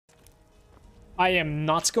I am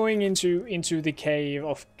not going into the cave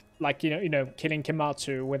of, like, you know, killing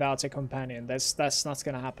Kimatsu without a companion. That's not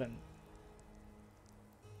gonna happen.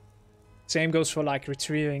 Same goes for, like,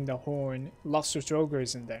 retrieving the horn. Lots of Droger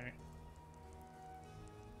is in there.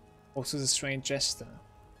 Also the strange jester.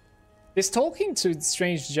 This talking to the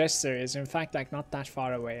strange jester is in fact, like, not that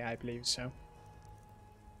far away, I believe, so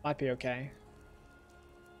might be okay.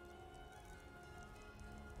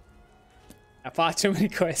 I have far too many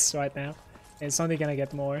quests right now. It's only gonna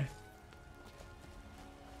get more.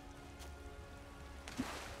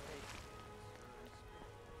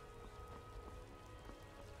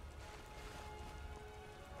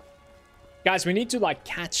 Guys, we need to, like,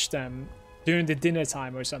 catch them during the dinner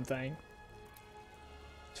time or something.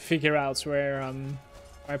 To figure out where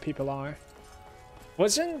people are.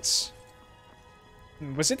 Was it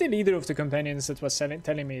the leader of the companions that was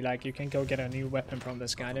telling me, like, you can go get a new weapon from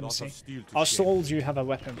this guy? Let me see. I was told you have a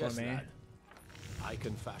weapon for me. I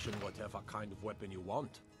can fashion whatever kind of weapon you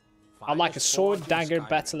want. I like a sword, dagger,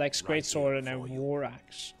 battle axe, greatsword, and a war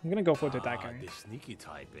axe. I'm gonna go for the dagger. The sneaky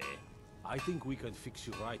type, eh? I think we can fix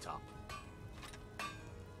you right up.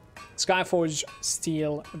 Skyforge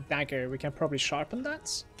steel dagger. We can probably sharpen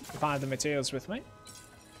that if I have the materials with me.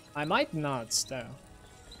 I might not, though.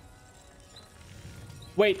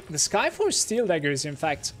 Wait, the Skyforge steel dagger is in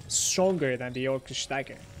fact stronger than the Orcish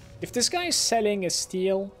dagger. If this guy is selling a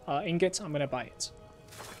steel ingot, I'm gonna buy it.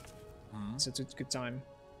 It's a good time.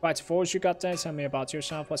 Right, Forge, you got there. Tell me about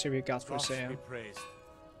yourself. What have you got for sale?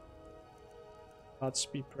 Gods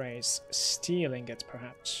be praised. Steel ingot,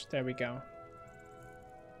 perhaps. There we go.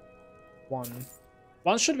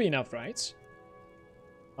 One should be enough, right?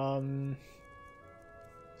 Do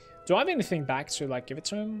I have anything back to, like, give it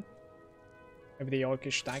to him? Maybe the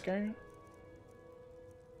Orcish dagger?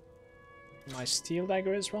 My steel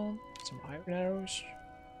dagger as well? Some iron arrows?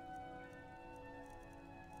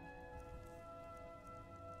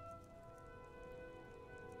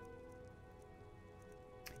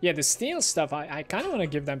 Yeah, the steel stuff, I kind of want to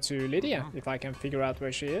give them to Lydia, if I can figure out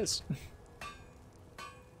where she is.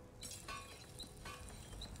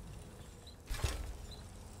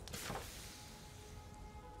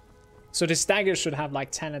 So this dagger should have like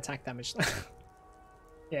 10 attack damage.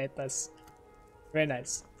 Yeah, it does. Very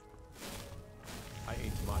nice. I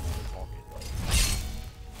ain't much to talk it.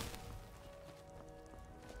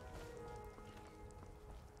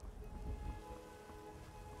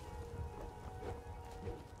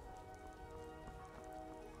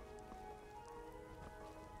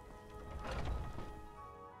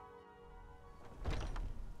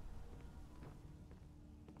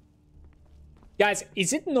 Guys,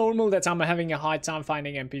 is it normal that I'm having a hard time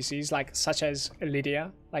finding NPCs, like, such as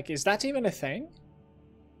Lydia? Like, is that even a thing?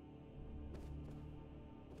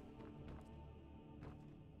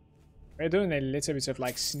 We're doing a little bit of,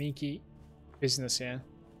 like, sneaky business here.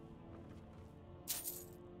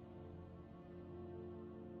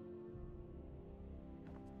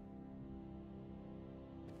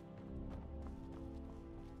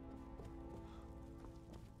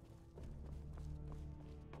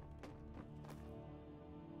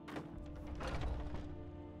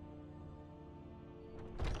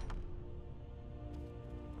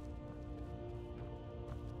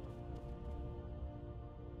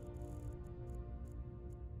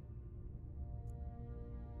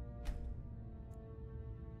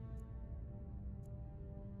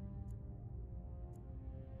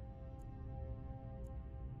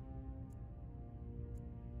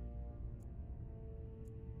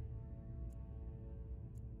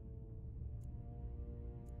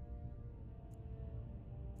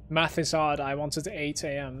 Math is hard. I wanted 8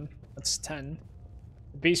 AM. That's 10.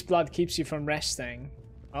 Beast blood keeps you from resting.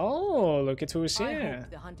 Oh, look at who's I here. hope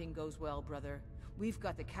the hunting goes well, brother. We've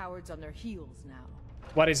got the cowards on their heels now.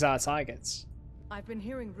 What is our target? I've been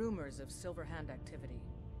hearing rumors of Silverhand activity.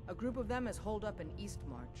 A group of them has holed up in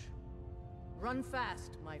Eastmarch. Run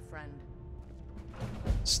fast, my friend.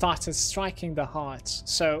 Started striking the heart.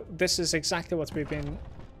 So this is exactly what we've been...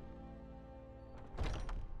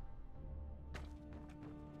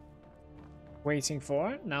 waiting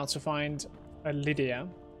for. Now to find a Lydia.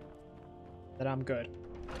 That I'm good.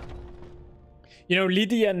 You know,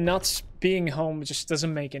 Lydia not being home just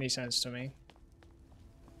doesn't make any sense to me.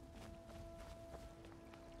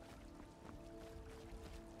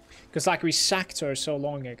 Because, like, we sacked her so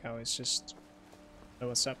long ago. It's just... So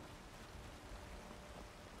what's up?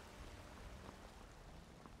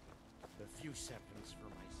 A few seconds for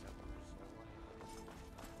myself.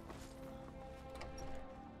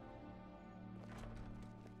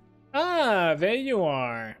 Ah, there you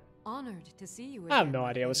are. Honored to see you again. I have no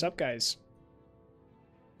idea what's up, guys.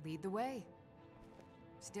 Lead the way.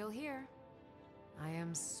 Still here. I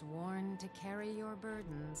am sworn to carry your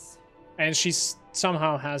burdens. And she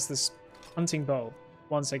somehow has this hunting bow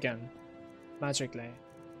once again, magically.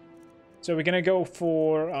 So we're gonna go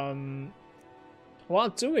for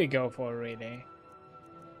what do we go for really?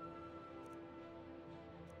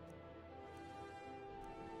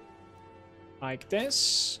 Like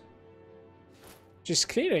this. She's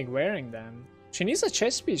clearly wearing them. She needs a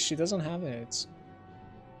chest piece, she doesn't have it.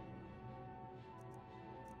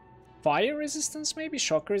 Fire resistance, maybe?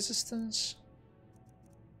 Shock resistance?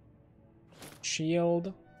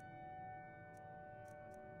 Shield.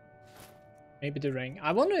 Maybe the ring.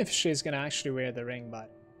 I wonder if she's gonna actually wear the ring, but...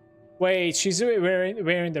 Wait, she's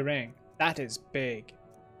wearing the ring. That is big.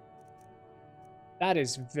 That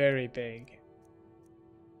is very big.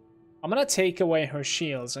 I'm gonna take away her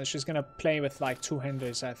shields and she's gonna play with like two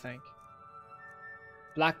hinders, I think.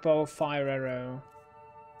 Black bow, fire arrow,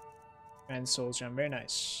 and soul gem. Very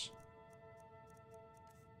nice.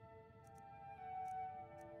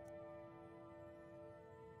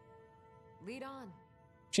 Lead on.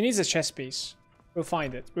 She needs a chest piece. We'll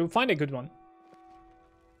find it. We'll find a good one.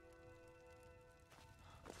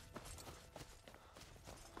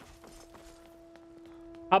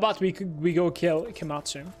 How about we go kill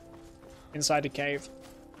Kimatsu inside the cave?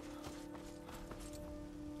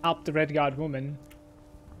 Help the Red Guard woman.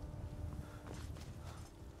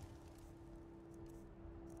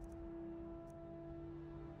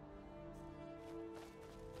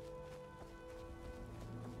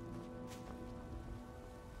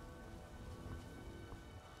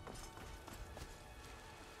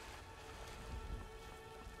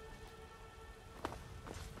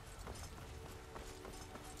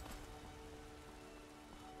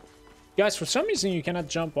 Guys, for some reason you cannot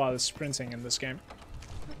jump while sprinting in this game.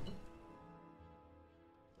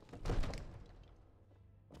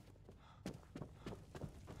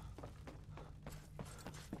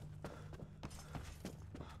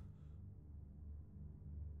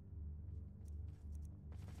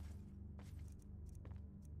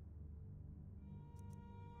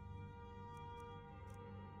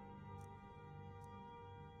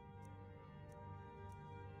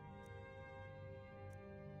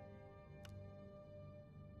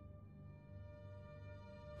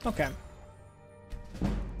 Okay.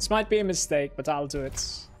 This might be a mistake, but I'll do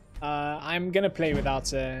it. I'm gonna play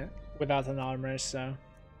without an armor, so.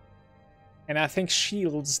 And I think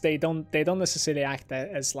shields, they don't necessarily act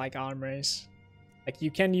as like armors. Like you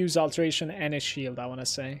can use alteration and a shield, I wanna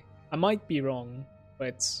say. I might be wrong,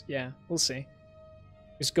 but yeah, we'll see.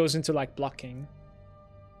 This goes into like blocking.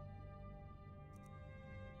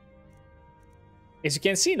 As you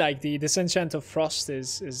can see, like the disenchant of frost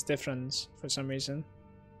is different for some reason.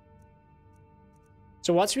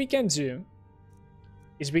 So what we can do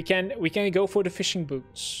is we can go for the fishing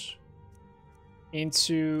boots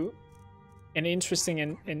into an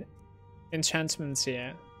interesting enchantment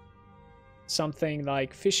here. Something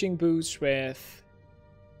like fishing boots with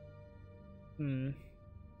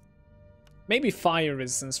maybe fire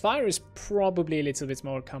resistance. Fire is probably a little bit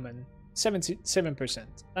more common. 77%.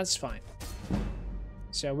 That's fine.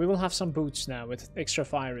 So we will have some boots now with extra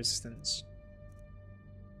fire resistance.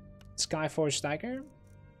 Skyforge dagger.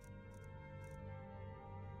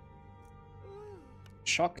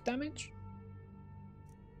 Shock damage.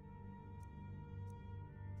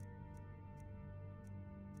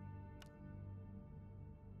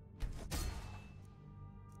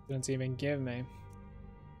 Don't even give me.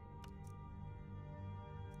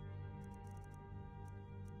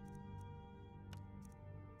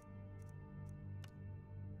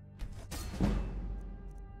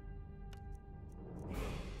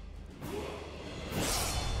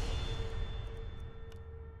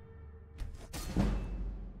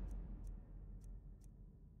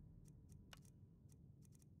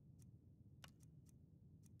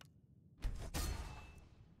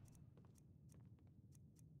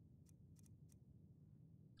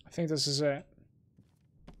 I think this is it.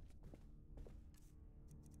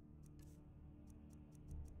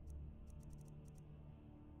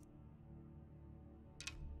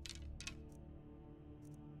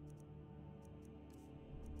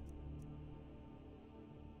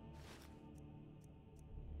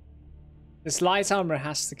 This light armor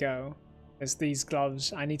has to go. There's these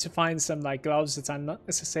gloves. I need to find some like gloves that are not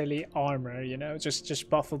necessarily armor, you know, just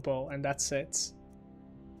buffable, and that's it.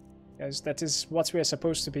 Because that is what we're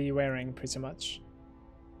supposed to be wearing, pretty much.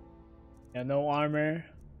 Yeah, no armor,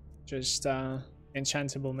 just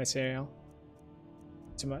enchantable material.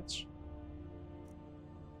 Too much.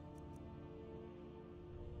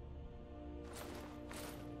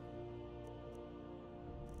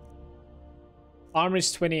 Armor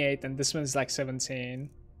is 28 and this one's like 17.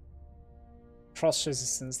 Frost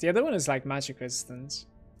resistance. The other one is like magic resistance.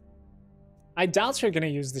 I doubt we're gonna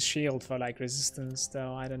use the shield for like resistance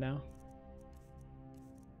though, I don't know.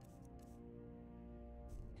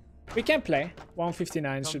 We can play.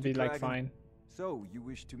 159 should be like fine. So, you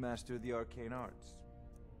wish to master the arcane arts?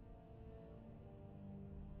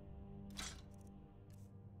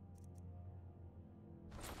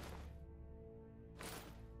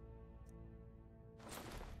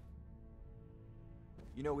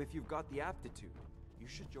 You know, if you've got the aptitude, you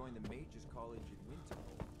should join the Mages College in Winterhold.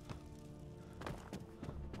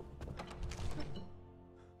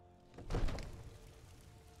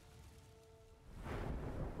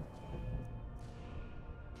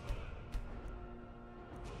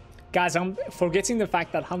 Guys, I'm forgetting the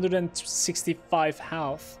fact that 165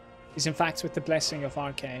 health is in fact with the blessing of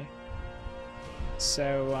RK.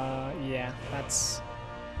 So, yeah, that's...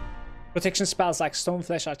 Protection spells like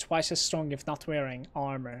Stoneflesh are twice as strong if not wearing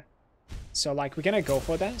armor. So, like, we're gonna go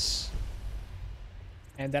for this.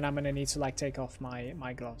 And then I'm gonna need to, like, take off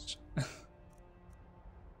my gloves.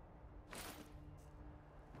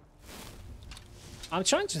 I'm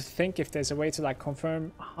trying to think if there's a way to, like,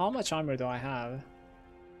 confirm how much armor do I have.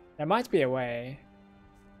 There might be a way.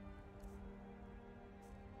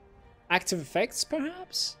 Active effects,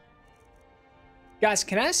 perhaps? Guys,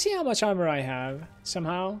 can I see how much armor I have,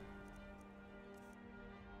 somehow?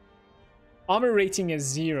 Armor rating is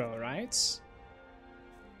 0, right?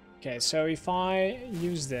 Okay, so if I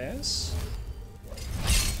use this...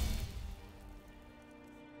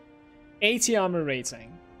 80 armor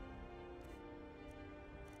rating.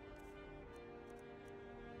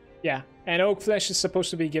 Yeah, and Oak Flesh is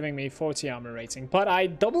supposed to be giving me 40 armor rating, but I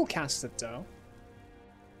double cast it though.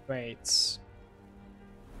 Wait.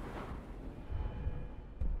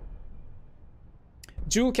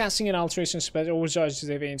 Dual casting and alteration spell overcharges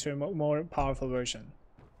the into a more powerful version.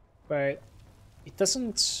 But it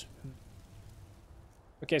doesn't...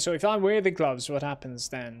 Okay, so if I wear the gloves, what happens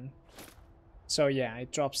then? So yeah,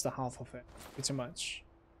 it drops the half of it. Pretty much.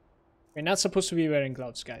 We're not supposed to be wearing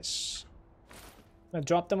gloves, guys. I'm gonna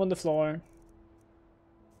drop them on the floor.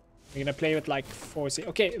 We're gonna play with like 40.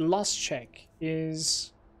 Okay, last check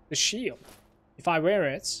is the shield. If I wear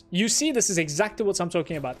it, you see this is exactly what I'm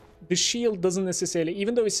talking about. The shield doesn't necessarily,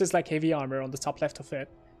 even though it says like heavy armor on the top left of it,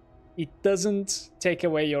 it doesn't take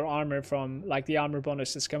away your armor from like the armor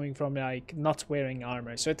bonus is coming from like not wearing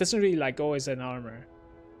armor. So it doesn't really like go as an armor.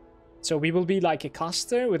 So we will be like a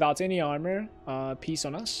caster without any armor piece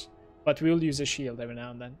on us, but we'll use a shield every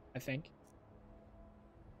now and then, I think.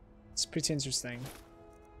 It's pretty interesting.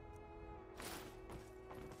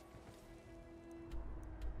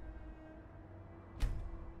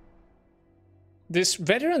 This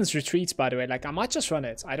Veterans Retreat, by the way, like I might just run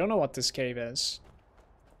it. I don't know what this cave is.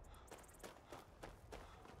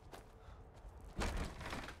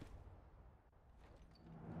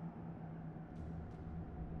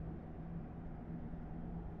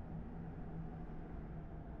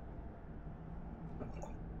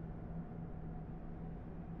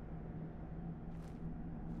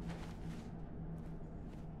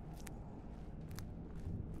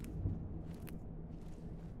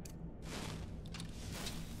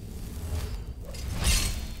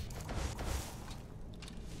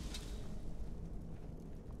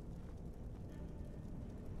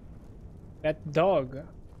 That dog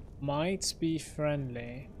might be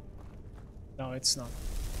friendly. No, it's not.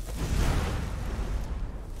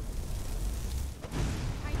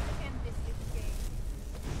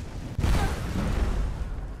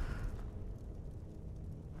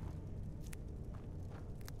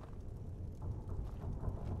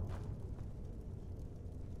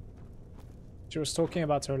 She was talking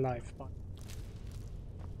about her life, but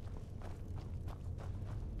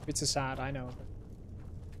it's sad, I know.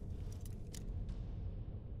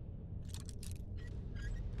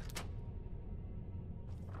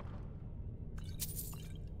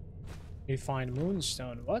 You find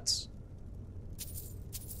Moonstone, what?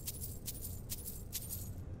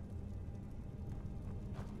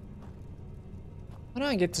 Why do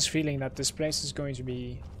I get this feeling that this place is going to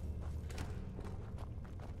be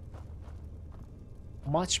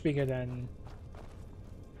much bigger than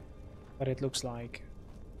what it looks like?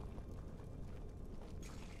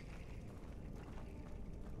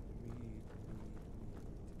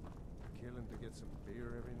 Killing to get some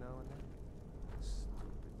beer every now and then.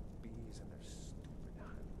 Stupid bees and their stupid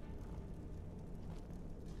honey.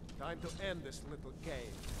 Time to end this little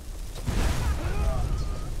game.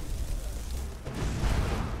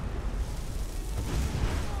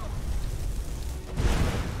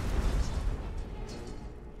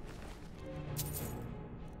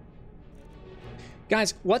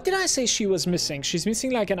 Guys, what did I say she was missing? She's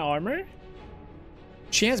missing like an armor?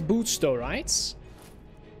 She has boots though, right?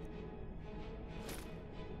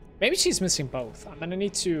 Maybe she's missing both. I'm gonna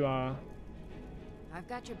need to, I've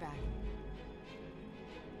got your back.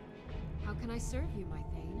 How can I serve you, my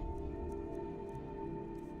Thane?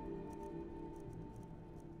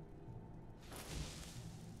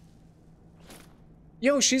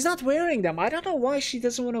 Yo, she's not wearing them. I don't know why she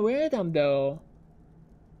doesn't want to wear them though.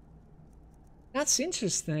 That's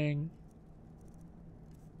interesting.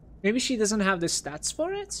 Maybe she doesn't have the stats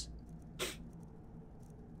for it?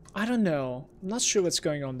 I don't know. I'm not sure what's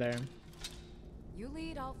going on there. You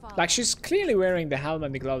lead, I'll follow. Like, she's clearly wearing the helmet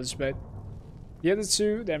and the gloves, but the other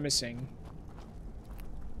two, they're missing.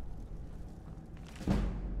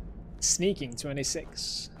 Sneaking,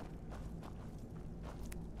 26.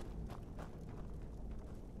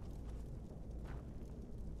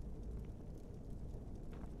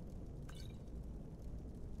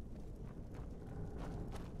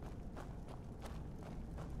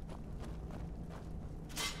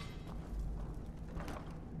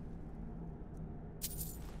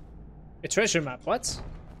 A treasure map, what?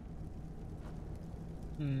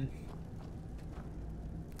 Hmm.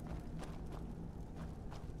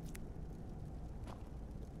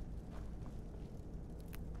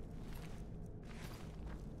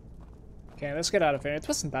 Okay, let's get out of here. It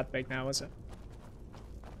wasn't that big now, was it?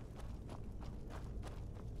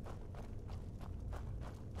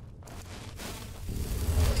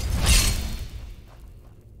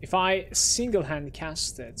 If I single hand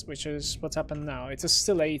cast it, which is what's happened now, it is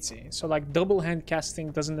still 80. So like double hand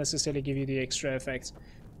casting doesn't necessarily give you the extra effect,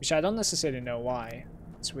 which I don't necessarily know why.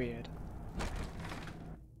 It's weird.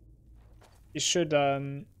 You should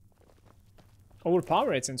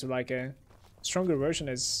overpower it into like a stronger version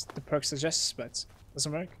as the perk suggests, but it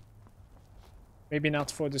doesn't work. Maybe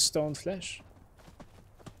not for the stone flesh.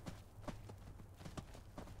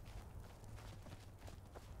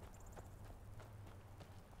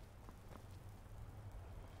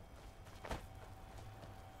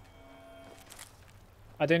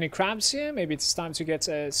 Are there any crabs here? Maybe it's time to get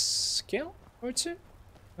a skill or two?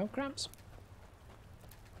 No crabs?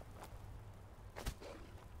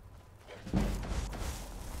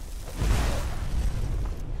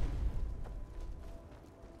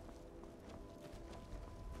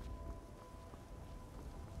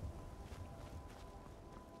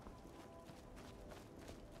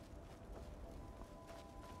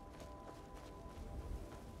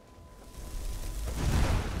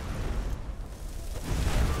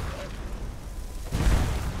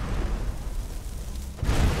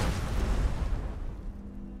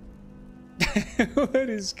 What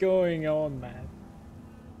is going on, man?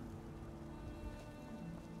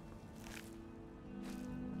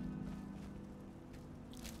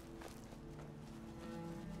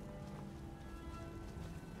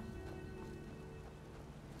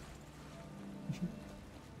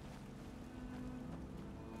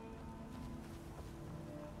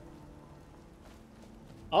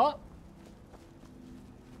 Oh!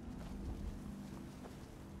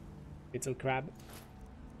 Little crab.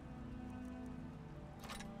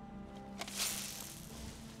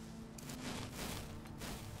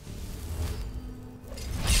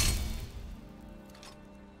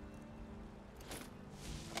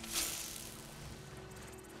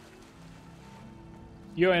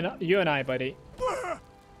 You and I, buddy.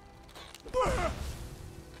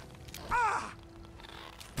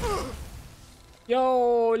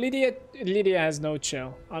 Yo, Lydia has no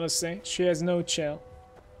chill. Honestly, she has no chill.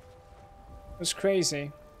 It's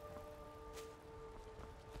crazy.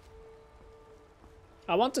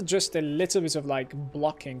 I wanted just a little bit of like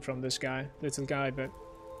blocking from this guy, little guy, but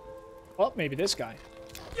oh, maybe this guy.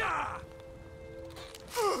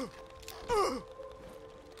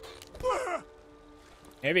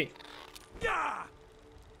 Maybe.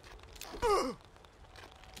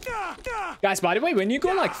 Guys, by the way, when you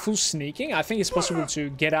go like full sneaking, I think it's possible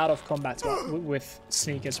to get out of combat with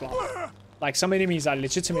sneak as well. Like some enemies are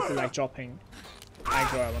legitimately like dropping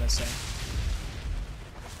aggro, I want to say.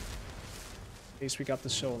 At least we got the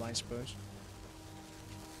soul, I suppose.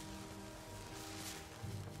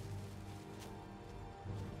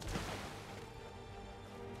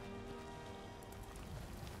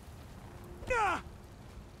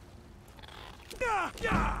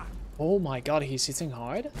 Oh my god, he's hitting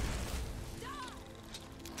hard.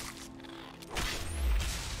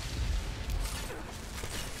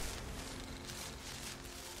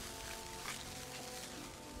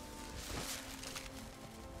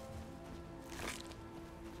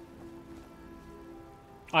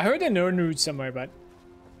 I heard a Nern root somewhere, but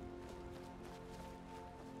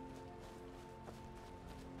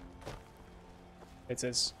It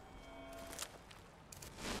is.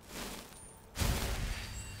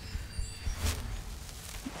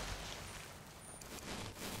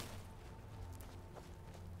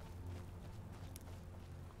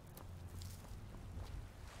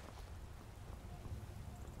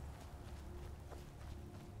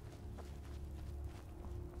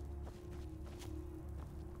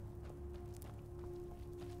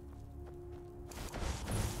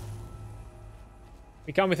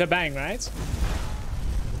 We come with a bang, right?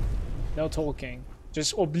 No talking.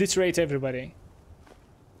 Just obliterate everybody.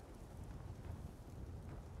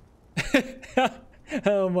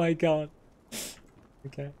 Oh my god.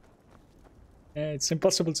 Okay. Yeah, it's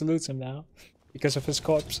impossible to loot him now because of his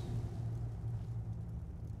corpse.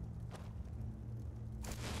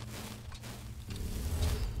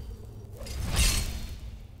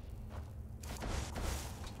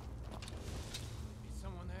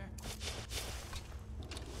 Someone there?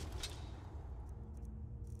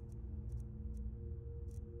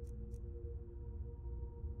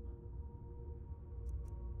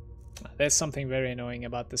 There's something very annoying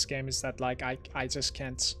about this game is that like I just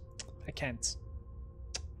can't. I can't.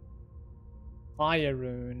 Fire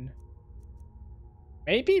rune.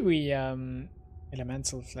 Maybe we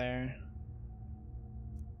elemental flare.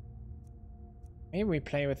 Maybe we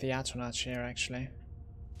play with the Atronach here actually.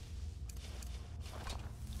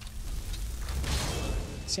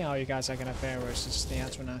 See how you guys are gonna fare versus the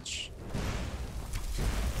Atronach.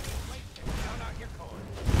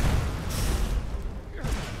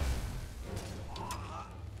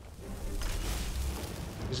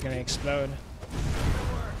 He's gonna explode.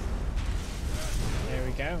 There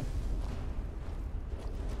we go.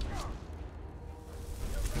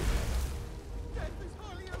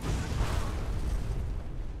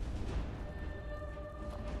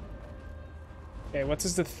 Okay, what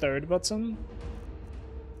is the third button?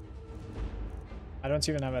 I don't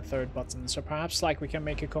even have a third button, so perhaps like we can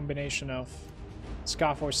make a combination of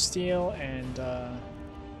Scarf or Steel and the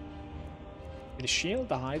shield,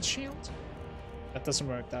 the hide shield? That doesn't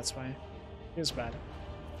work, that's why. Feels bad.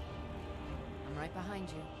 I'm right behind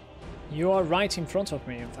you. You are right in front of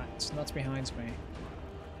me, in fact, not behind me.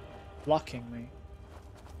 Blocking me.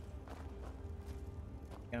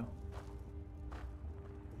 Go.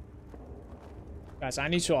 Guys, I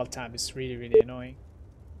need to alt tab, it's really, really annoying.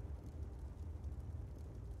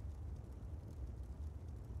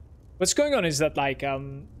 What's going on is that like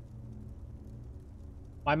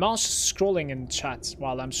my mouse is scrolling in chat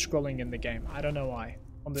while I'm scrolling in the game. I don't know why.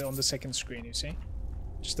 On the second screen, you see?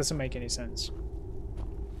 Just doesn't make any sense.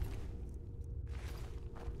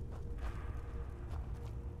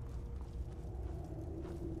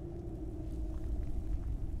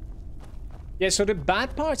 Yeah, so the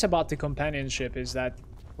bad part about the companionship is that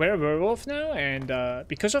we're a werewolf now, and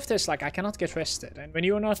because of this, like, I cannot get rested. And when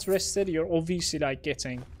you're not rested, you're obviously, like,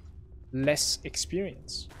 getting less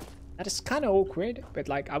experience. That is kind of awkward, but,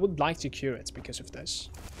 like, I would like to cure it because of this.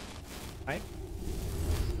 Right?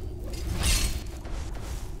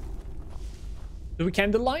 Do we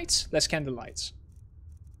candlelight? Let's candlelight.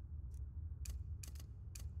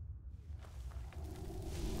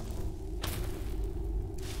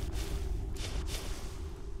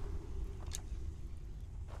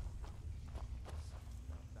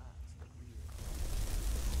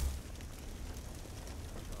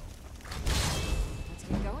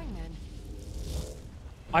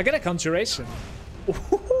 I got a conjuration.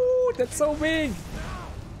 Ooh, that's so big.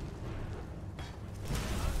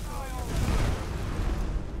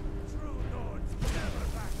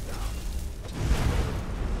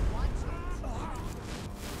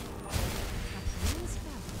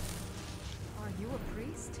 Are you a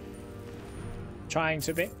priest? Trying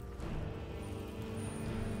to be.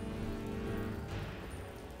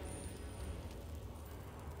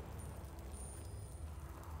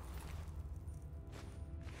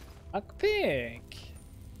 Lockpick.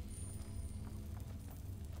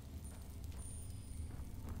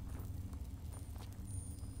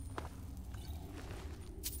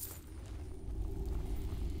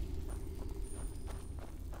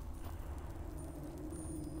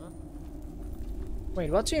 Wait,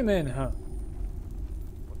 what do you mean, huh?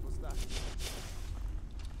 What was that?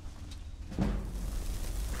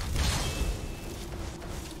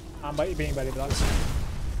 I'm being body blocked.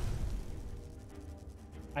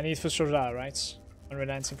 I need for Sura, right?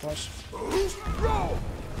 Unrelenting force. Roll!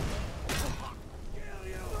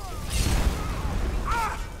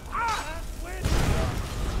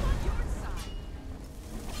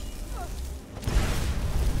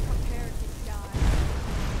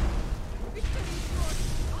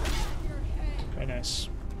 Very nice.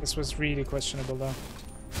 This was really questionable though.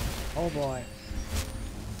 Oh boy.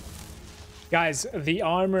 Guys, the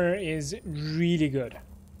armor is really good.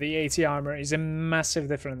 The 80 armor is a massive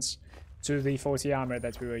difference to the 40 armor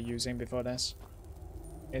that we were using before this.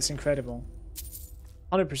 It's incredible.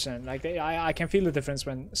 100%. Like, I can feel the difference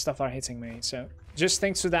when stuff are hitting me. So, just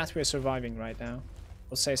thanks to that, we're surviving right now.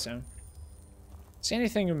 I'll say so. See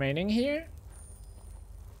anything remaining here?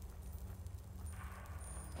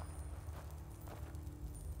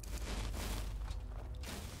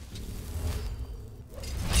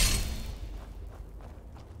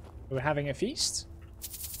 We're having a feast?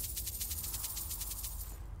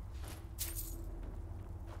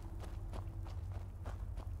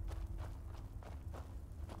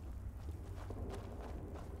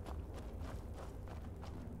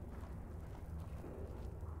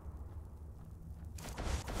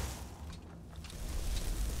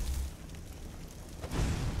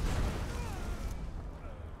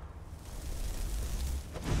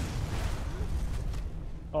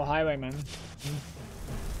 Oh, highwayman.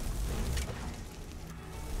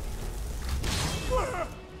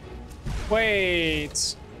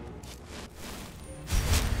 Wait.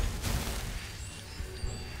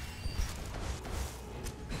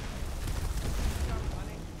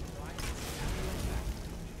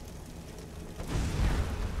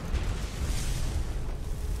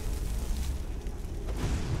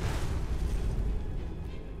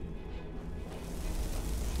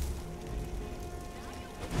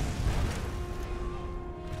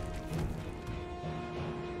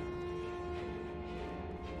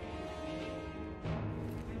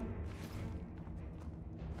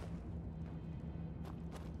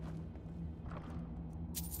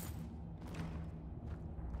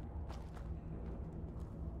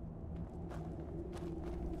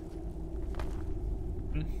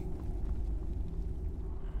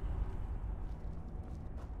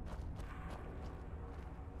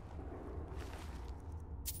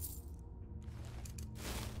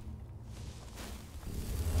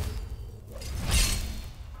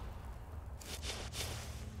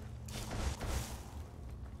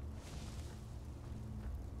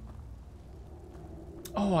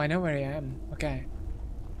 Oh, I know where I am. Okay.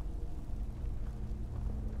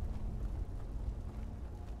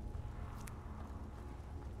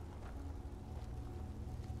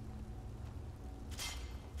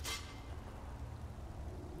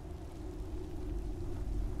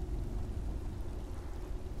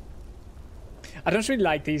 I don't really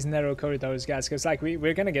like these narrow corridors, guys, because like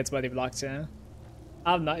we're gonna get body blocked, yeah.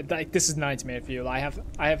 I'm not like this is nightmare fuel. I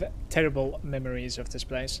have terrible memories of this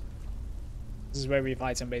place. This is where we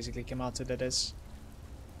fight and basically came out to this.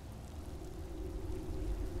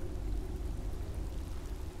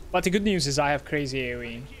 But the good news is I have crazy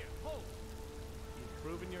AoE. You've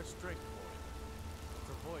proven your strength,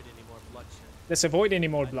 boy. Let's avoid any more bloodshed. Let's avoid any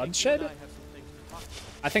more I think bloodshed. you and I have some things to talk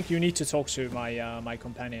about. I think you need to talk to my my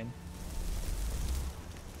companion.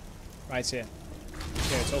 Right here.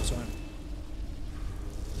 Here, talk to him.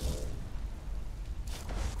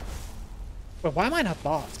 But why am I not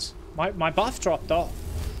buffed? My buff dropped off.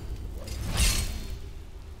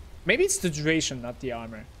 Maybe it's the duration, not the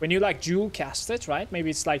armor. When you like dual cast it, right? Maybe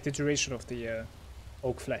it's like the duration of the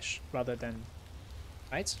oak flesh rather than,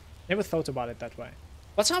 right? Never thought about it that way.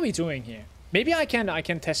 What are we doing here? Maybe I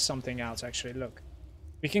can test something out actually. Look,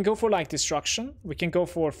 we can go for like destruction. We can go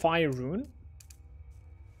for fire rune,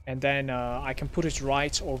 and then I can put it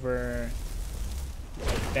right over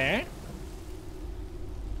there.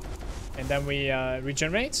 And then we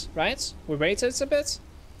regenerate, right? We wait a bit.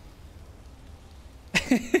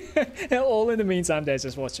 All in the meantime, they're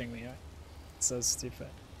just watching me, right? So stupid.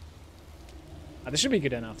 This should be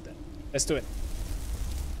good enough then. Let's do it.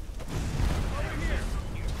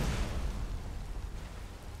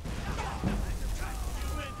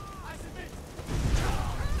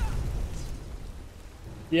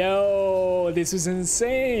 Yo, this was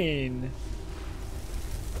insane.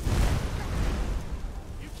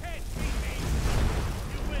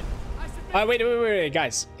 Oh, wait,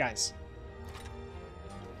 guys.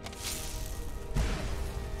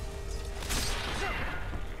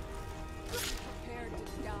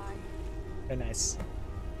 Very nice.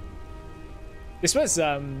 This was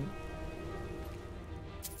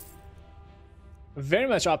very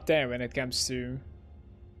much up there when it comes to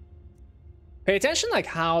pay attention, like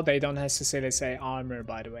how they don't necessarily say armor.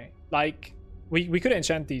 By the way, like we could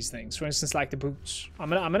enchant these things. For instance, like the boots. I'm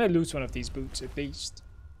gonna loot one of these boots at least.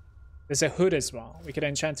 There's a hood as well. We could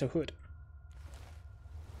enchant a hood.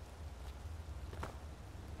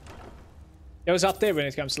 It was up there when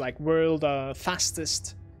it comes to like world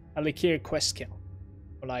fastest Alikir quest kill.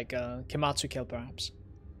 Or like Kimatsu kill perhaps.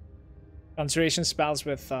 Conjuration spells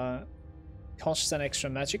with cost and extra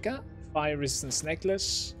magicka. Fire resistance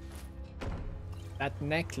necklace. That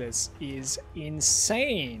necklace is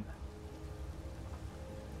insane.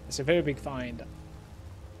 It's a very big find.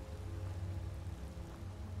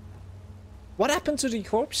 What happened to the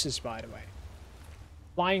corpses, by the way?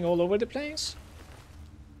 Flying all over the place?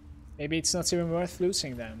 Maybe it's not even worth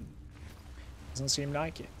losing them. Doesn't seem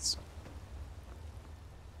like it.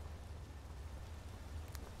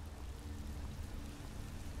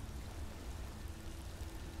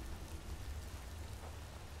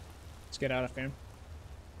 Let's get out of here.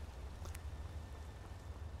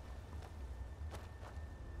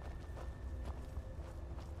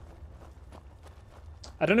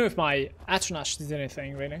 I don't know if my Atronash did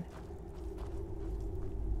anything, really.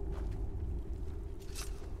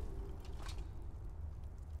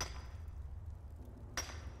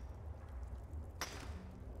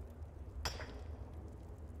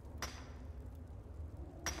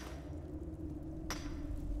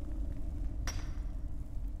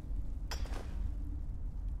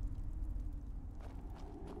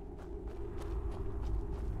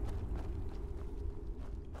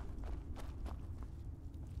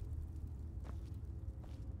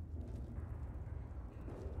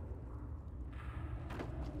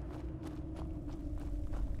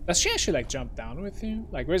 Does she actually like jump down with you?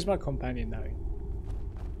 Like, where's my companion now?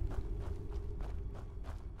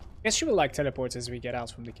 Guess she will like teleport as we get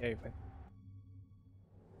out from the cave. But...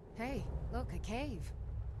 Hey, look, a cave.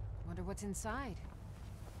 Wonder what's inside.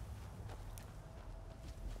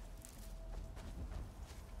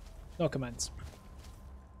 No comments.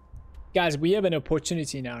 Guys, we have an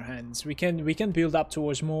opportunity in our hands. We can build up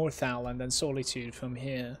towards Morthal and then Solitude from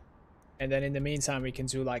here. And then in the meantime we can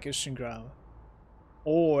do like Ushengrove.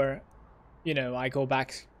 Or, you know, I go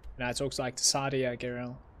back and I talk like to Sadia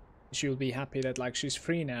girl. She'll be happy that like she's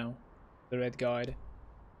free now. The Red Guard.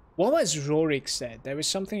 What was Rorikstead? There was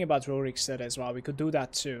something about Rorikstead as well. We could do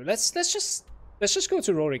that too. Let's just go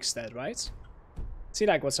to Rorikstead, right? See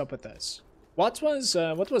like what's up with this. What was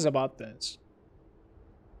about this?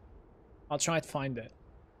 I'll try to find it.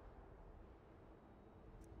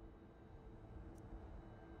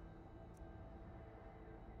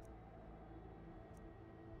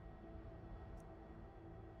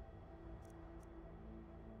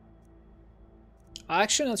 I'm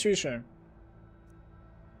actually not too sure.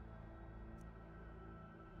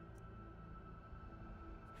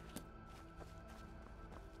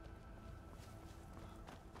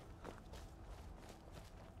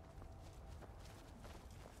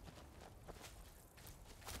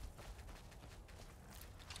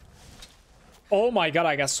 Oh my god,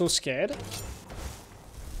 I got so scared.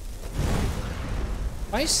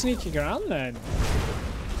 Why are you sneaking around then?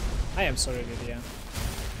 I am sorry, Lydia.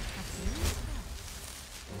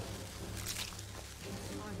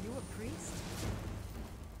 Are you a priest?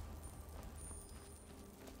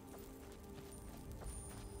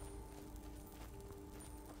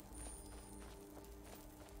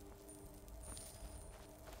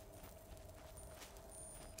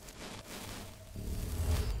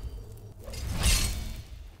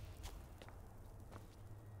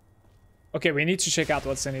 Okay, we need to check out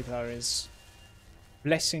what Zenitar is.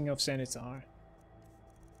 Blessing of Zenitar.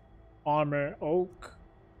 Armor, oak.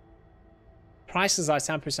 Prices are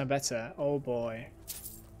 10% better. Oh boy.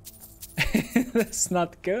 That's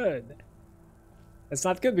not good. That's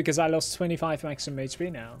not good because I lost 25 maximum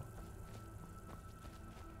HP now.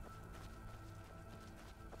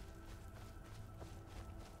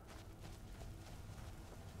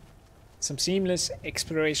 Some seamless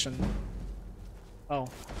exploration. Oh.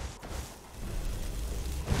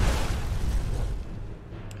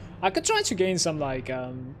 I could try to gain some like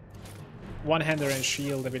one-hander and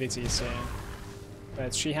shield abilities here,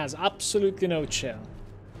 but she has absolutely no chill.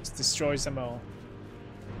 Just destroys them all.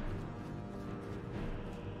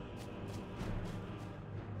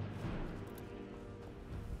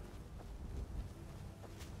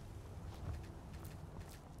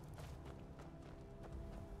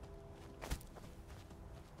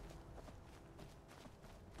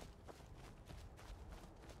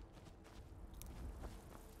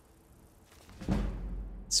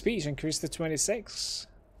 Speed increased to 26.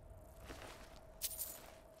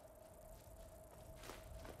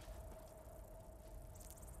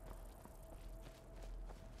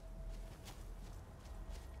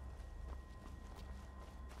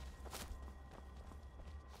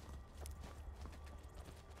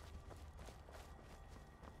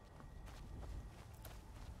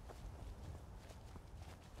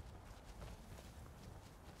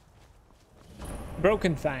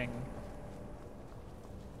 Broken Fang.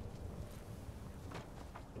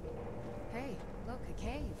 Hey, look, a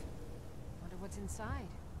cave. Wonder what's inside.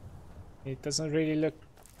 It doesn't really look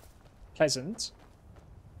pleasant.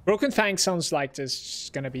 Broken Fang sounds like there's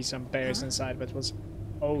gonna be some bears inside, but was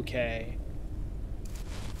okay.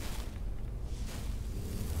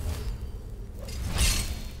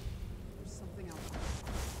 There's something else.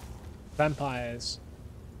 Vampires.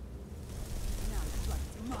 Now it's like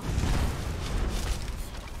it's mine.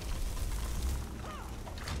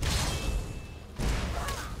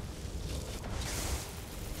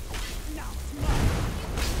 Now it's mine.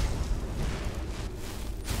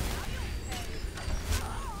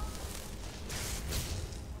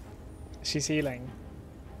 She's healing.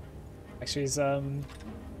 Like she's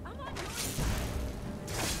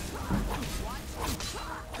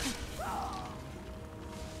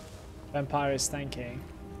Vampire is tanking.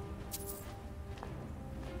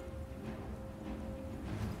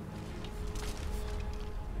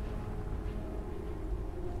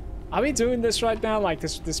 Are we doing this right now? Like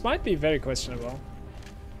this might be very questionable.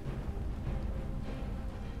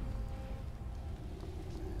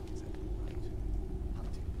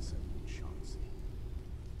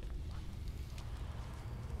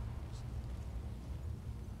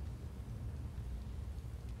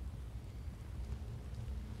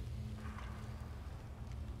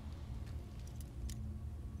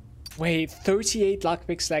 Wait, 38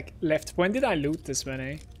 lockpicks like left. When did I loot this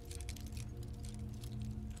many?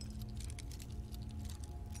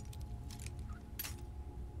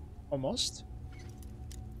 Almost.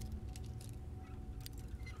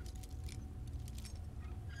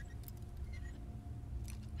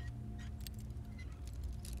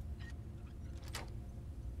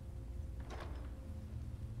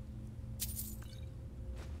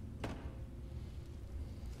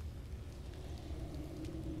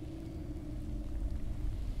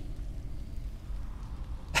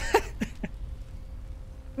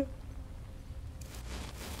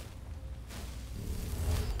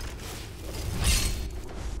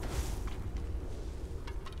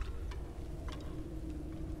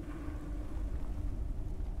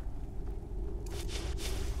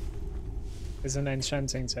 There's an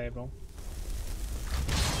enchanting table.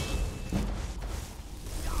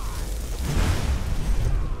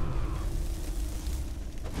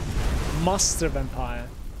 Master Vampire.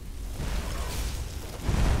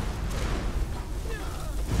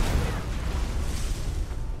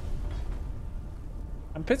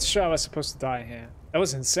 I'm pretty sure I was supposed to die here. That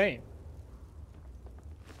was insane.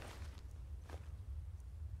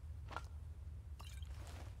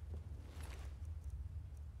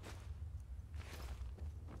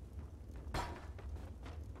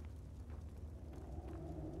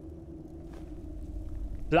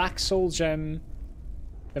 Black Soul Gem.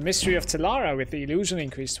 The Mystery of Telara with the illusion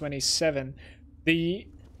increase 27. The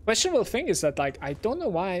questionable thing is that, like, I don't know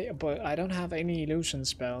why, but I don't have any illusion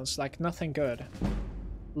spells. Like, nothing good.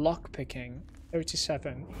 Lockpicking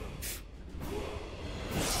 37.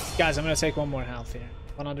 Guys, I'm gonna take one more health here.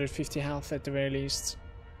 150 health at the very least.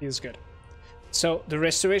 Feels good. So the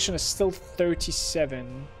restoration is still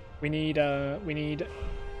 37. We need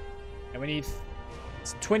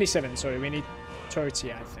 27, sorry, we need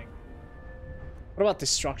 30, I think. What about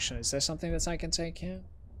destruction? Is there something that I can take here?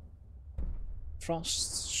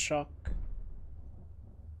 Frost, shock,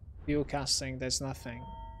 fuel casting, there's nothing.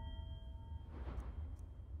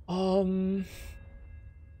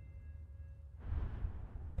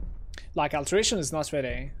 Like alteration is not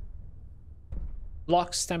ready.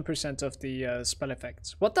 Blocks 10% of the spell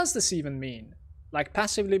effects. What does this even mean? Like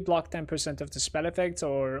passively block 10% of the spell effects,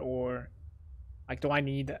 or like do I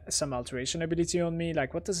need some alteration ability on me?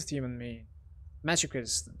 Like what does it even mean? Magic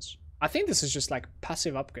resistance. I think this is just like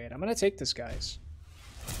passive upgrade. I'm gonna take this, guys.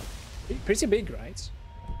 Pretty big, right?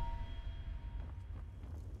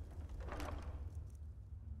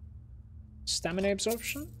 Stamina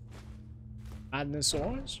absorption? Madness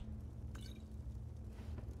ores?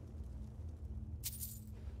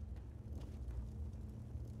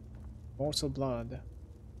 Mortal blood.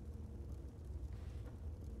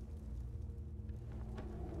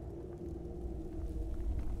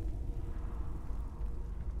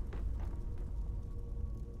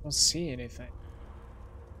 Don't see anything.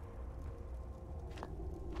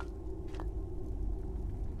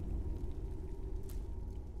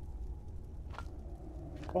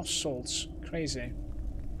 Boss salts, crazy.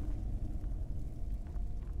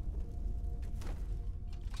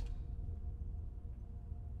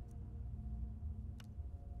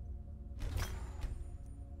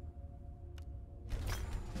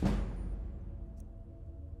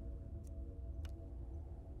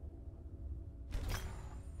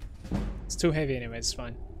 It's too heavy anyway, it's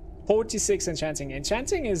fine. 46 enchanting.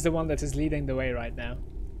 Enchanting is the one that is leading the way right now.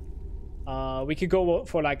 We could go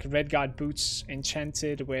for like red guard boots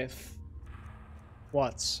enchanted with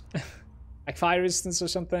what? Like fire resistance or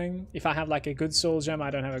something. If I have like a good soul gem, I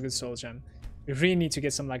don't have a good soul gem. We really need to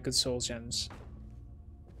get some like good soul gems.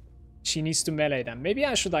 She needs to melee them. Maybe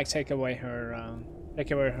I should like take away her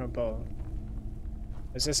bow.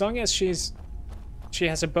 Because as long as she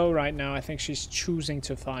has a bow right now, I think she's choosing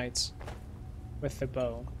to fight with the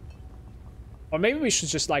bow. Or maybe we should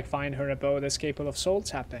just like find her a bow that's capable of soul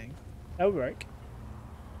tapping. That would work.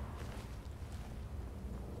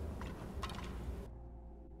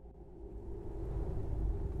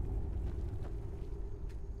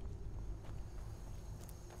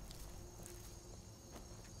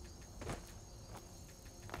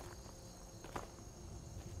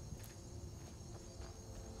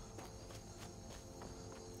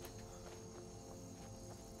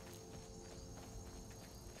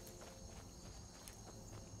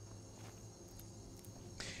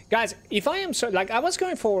 Guys, if I am so like I was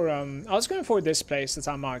going for this place that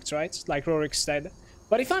I marked, right? Like Rorik's Stead.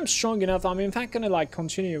 But if I'm strong enough, I'm in fact gonna like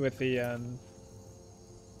continue with the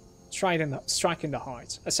strike in the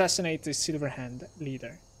heart. Assassinate the Silverhand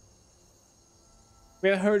leader. We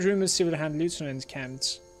have heard rumors Silverhand lieutenant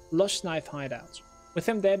camped Lush Knife hideout. With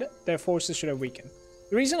him dead, their forces should have weakened.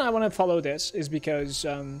 The reason I want to follow this is because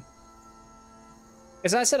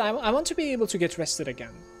as I said, I want to be able to get rested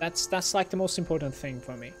again. That's like the most important thing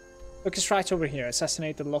for me. Look, it's right over here.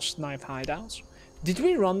 Assassinate the Lost Knife hideout. Did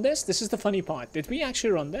we run this? This is the funny part. Did we actually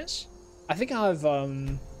run this? I think I've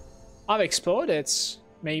explored it.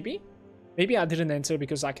 Maybe I didn't enter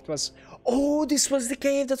because like it was. Oh, this was the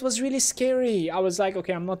cave that was really scary. I was like,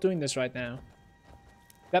 okay, I'm not doing this right now.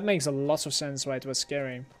 That makes a lot of sense why it was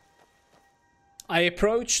scary. I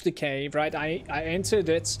approached the cave, right? I entered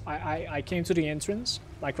it. I came to the entrance,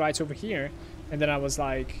 like right over here. And then I was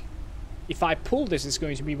like, if I pull this, it's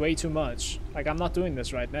going to be way too much. Like, I'm not doing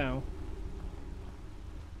this right now.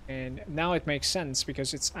 And now it makes sense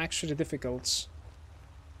because it's actually difficult.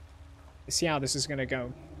 Let's see how this is going to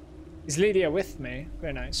go. Is Lydia with me?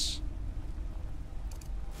 Very nice.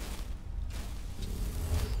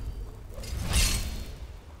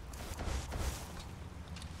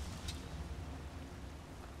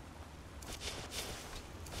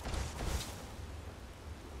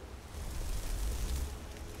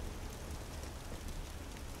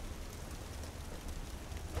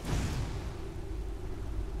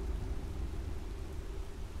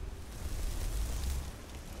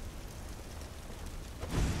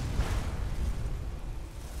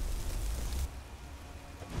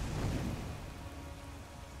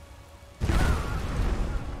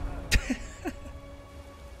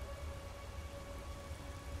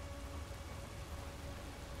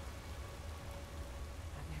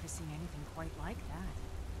 Anything quite like that.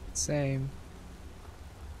 Same.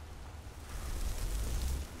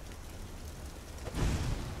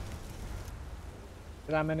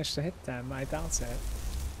 Did I manage to hit them? I doubt it.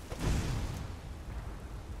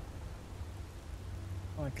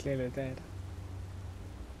 Oh, I clearly did.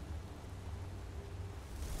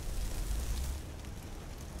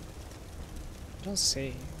 I don't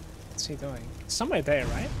see. What's he doing? Somewhere there,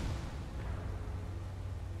 right?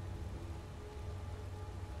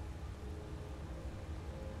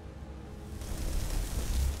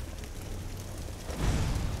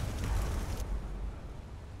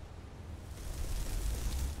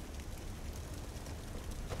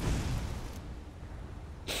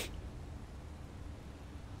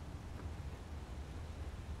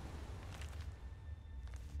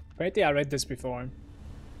 Apparently I read this before.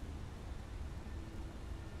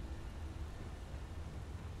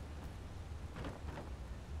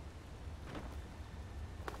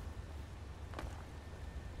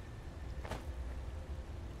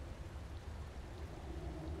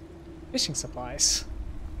 Fishing supplies.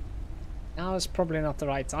 Now is probably not the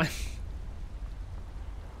right time.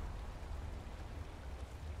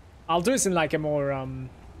 I'll do this in like a more I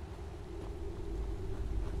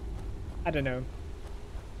don't know,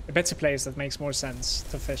 a better place that makes more sense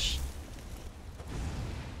to fish.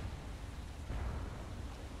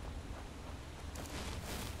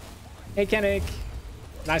 Hey Kennick,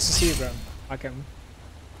 nice to see you, bro. Welcome.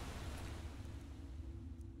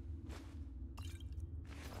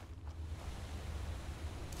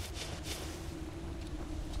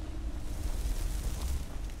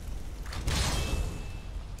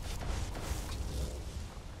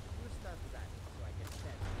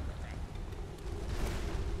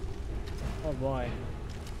 Oh boy.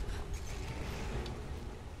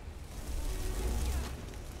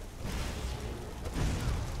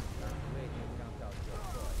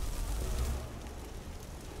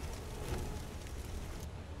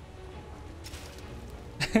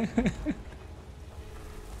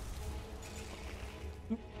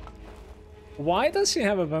 Why does she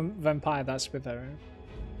have a vampire that's with her?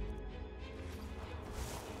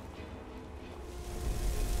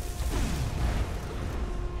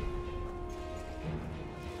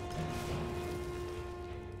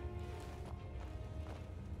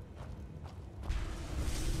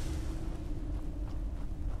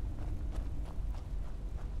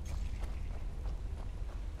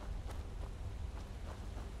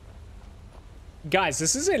 Guys,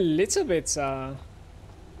 this is a little bit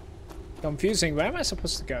confusing. Where am I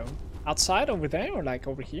supposed to go? Outside over there or like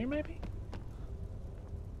over here maybe?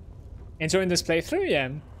 Enjoying this playthrough? Yeah.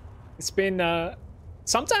 It's been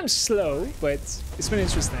sometimes slow, but it's been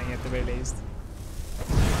interesting at the very least.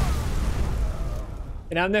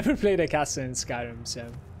 And I've never played a castle in Skyrim, so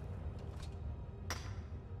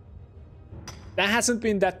there hasn't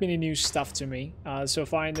been that many new stuff to me so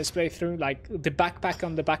far in this playthrough. Like the backpack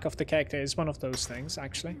on the back of the character is one of those things,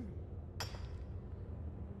 actually.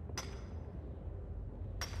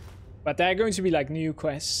 But there are going to be like new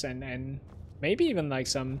quests and maybe even like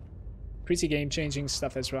some pretty game-changing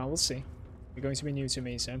stuff as well. We'll see. They're going to be new to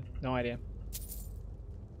me, so no idea.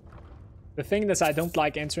 The thing that I don't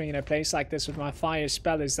like entering in a place like this with my fire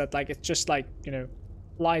spell is that like it just like, you know,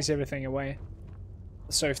 flies everything away.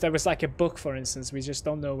 So if there was like a book, for instance, we just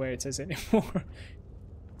don't know where it is anymore.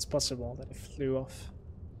 It's possible that it flew off.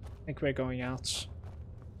 I think we're going out.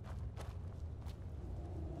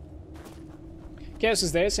 Chaos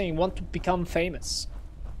is there saying, want to become famous.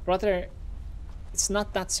 Brother, it's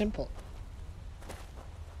not that simple.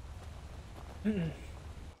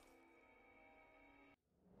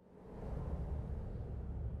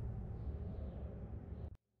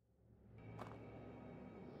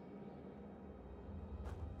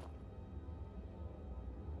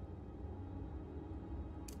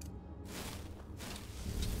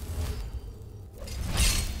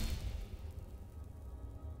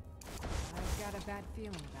 Bad feeling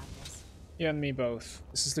about this. You and me both.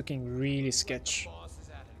 This is looking really sketch. Boss is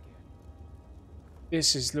at it again.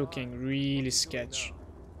 This is looking really sketch. He's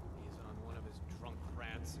on one of his drunk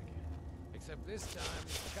rants again. Except this time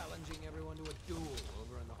he's challenging everyone to a duel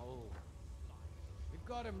over in the hole. We've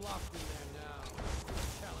got him locked in there now.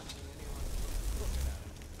 He's challenging anyone to look at him.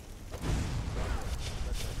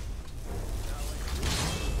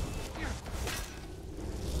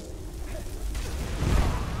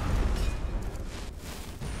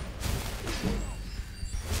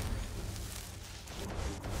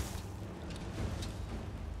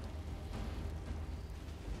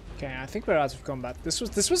 Okay, I think we're out of combat. This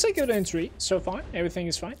was a good entry so far. Everything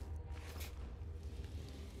is fine.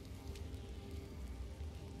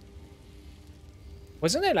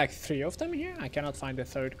 Wasn't there like 3 of them here? I cannot find the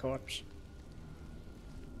 3rd corpse.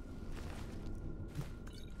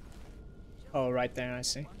 Oh, right there, I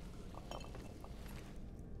see.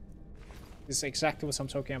 This is exactly what I'm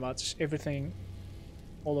talking about. Just everything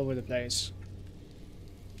all over the place.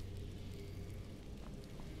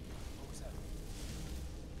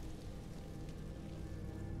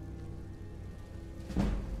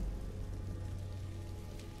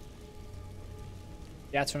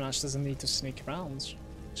 The Atronash doesn't need to sneak around.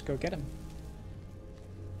 Just go get him.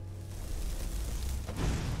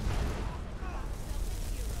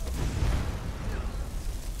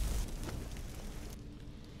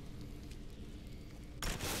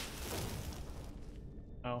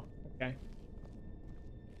 Oh, okay.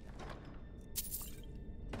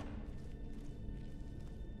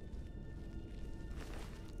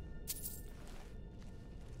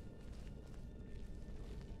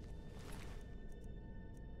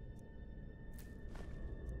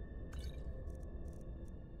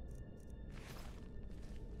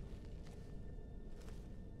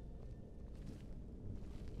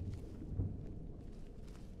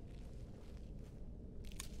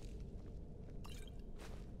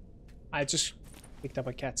 I just picked up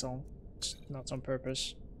a kettle, just not on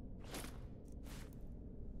purpose.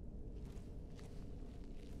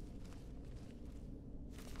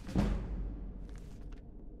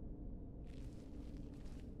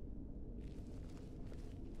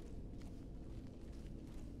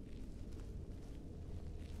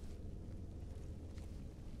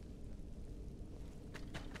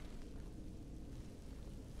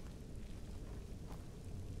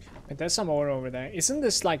 But there's some ore over there. Isn't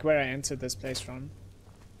this like where I entered this place from?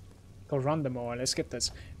 Go run them ore. Let's get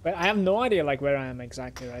this. But I have no idea like where I am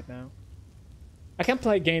exactly right now. I can't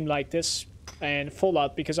play a game like this and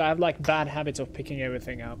Fallout because I have like bad habits of picking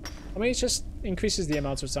everything up. I mean, it just increases the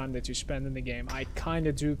amount of time that you spend in the game. I kind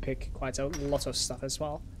of do pick quite a lot of stuff as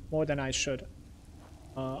well. More than I should.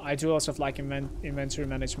 I do lots of like inventory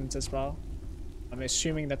management as well. I'm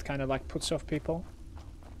assuming that kind of like puts off people.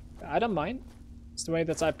 I don't mind. It's the way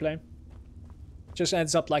that I play. Just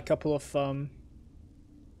adds up like a couple of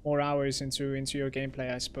more hours into your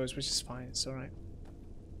gameplay, I suppose, which is fine. It's alright.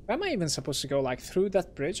 Where am I even supposed to go? Like through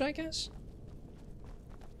that bridge, I guess?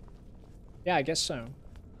 Yeah, I guess so.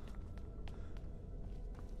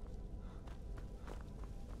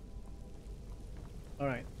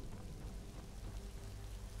 Alright.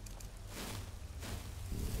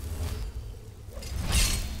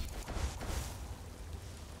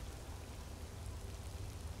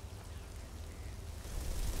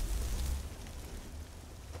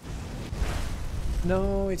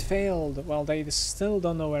 No, it failed. Well, they still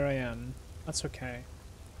don't know where I am. That's okay.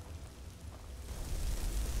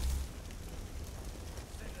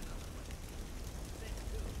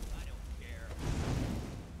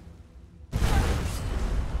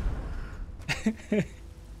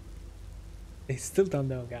 They still don't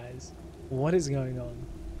know, guys. What is going on?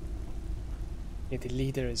 Yeah, the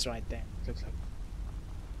leader is right there. Looks like.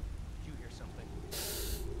 You hear something?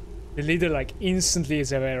 The leader like instantly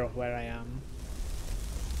is aware of where I am.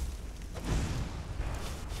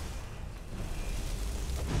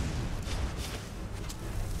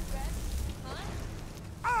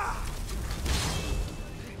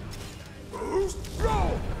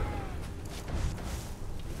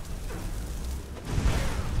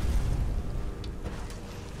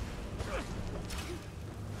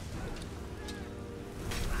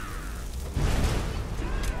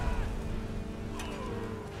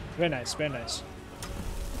 Very nice, very nice.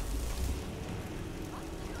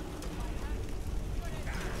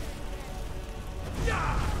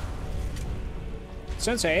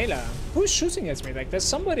 Sensei Ayla, who's shooting at me? Like, there's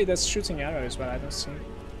somebody that's shooting arrows, but I don't see.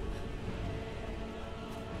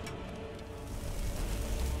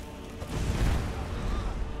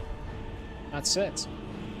 That's it.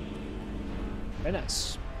 Very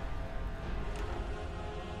nice.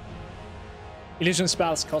 Illusion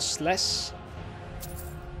spells cost less.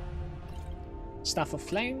 Staff of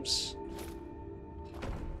Flames.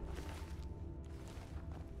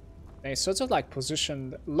 They sort of like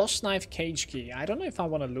positioned Lost Knife Cage Key. I don't know if I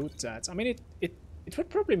want to loot that. I mean, it would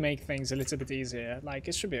probably make things a little bit easier. Like,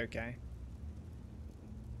 it should be okay.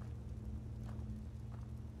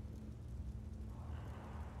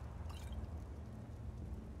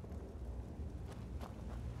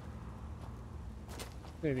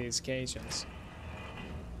 Look at these cages.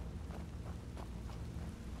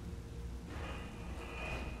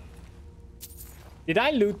 Did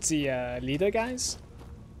I loot the leader, guys?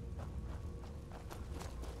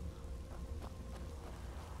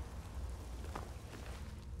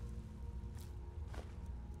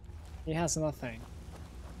 He has nothing.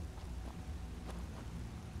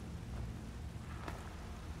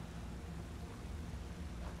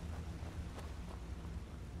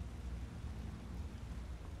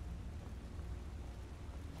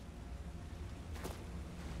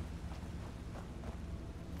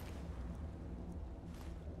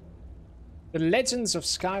 The Legends of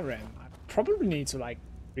Skyrim. I probably need to like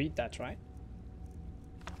read that, right?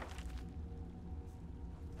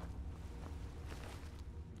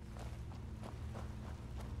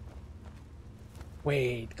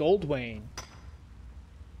 Wait, Goldwain.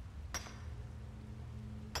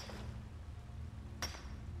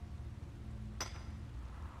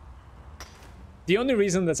 The only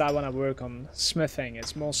reason that I want to work on smithing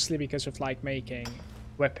is mostly because of like making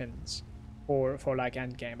weapons for like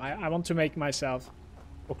endgame. I want to make myself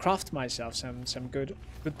or craft myself some good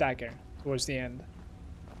dagger towards the end.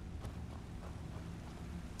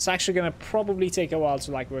 It's actually gonna probably take a while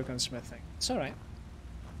to like work on smithing. It's alright.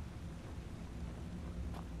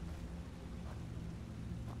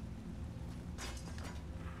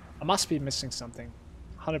 I must be missing something.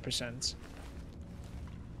 100%.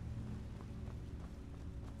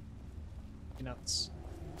 Nuts.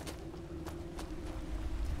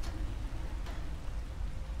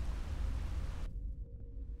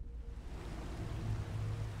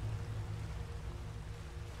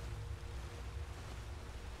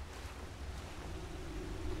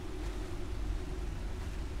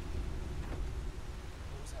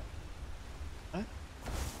 Huh?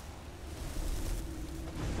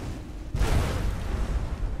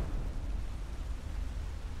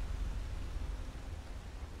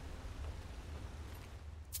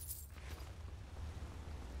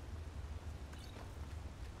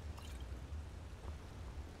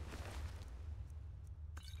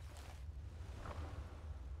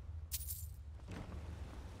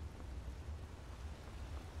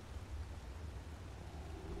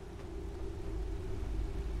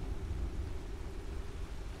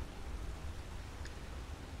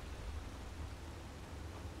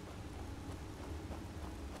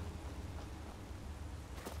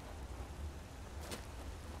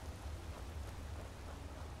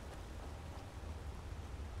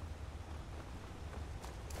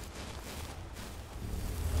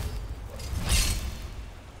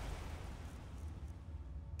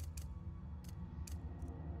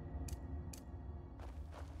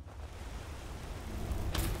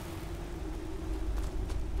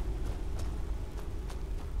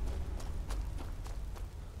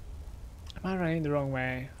 Am I running the wrong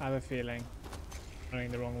way? I have a feeling. I'm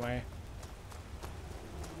running the wrong way.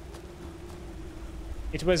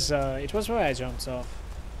 It was where I jumped off.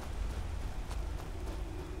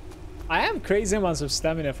 I am crazy amounts of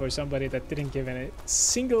stamina for somebody that didn't give any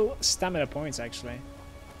single stamina points actually.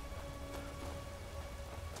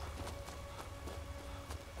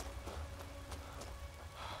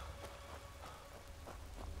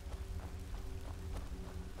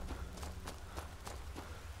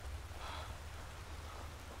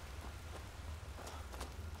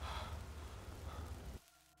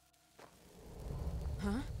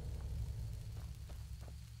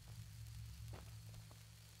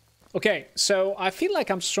 Okay, so I feel like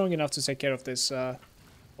I'm strong enough to take care of this, of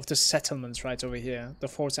the settlements right over here, the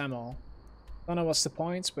Fort Amal. Don't know what's the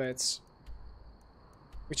point, but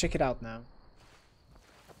we check it out now.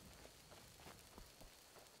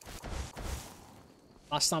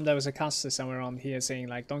 Last time there was a caster somewhere around here saying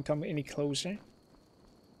like, don't come any closer.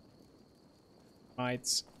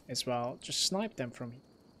 Might as well just snipe them from here.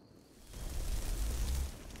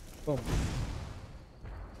 Boom.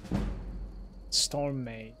 Storm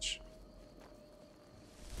Mage.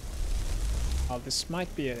 Oh, this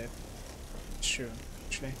might be a issue,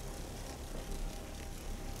 actually.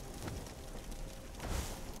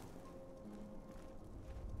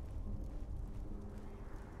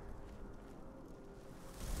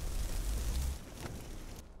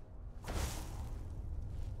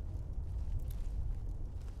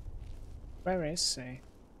 Where is he?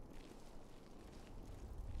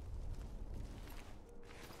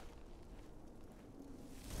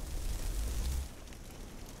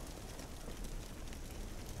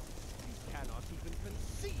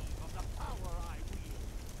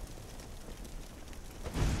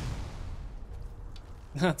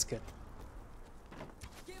 That's good.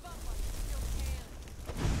 Give up while you still can.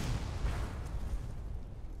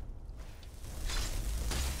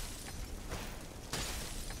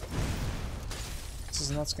 This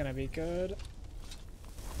is not gonna be good.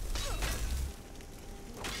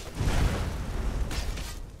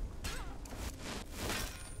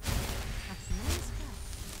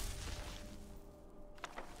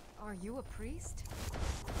 Are you a priest?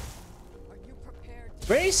 Are you prepared to...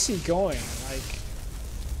 Where is he going? Like...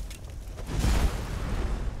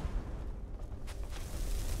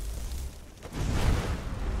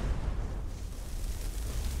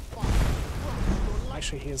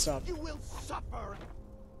 Actually, he is up. You will suffer.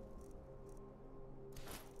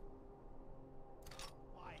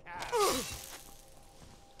 I have.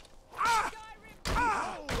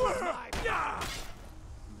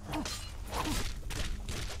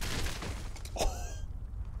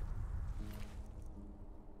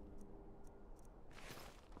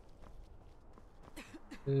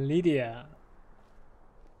 Lydia.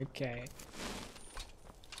 Okay.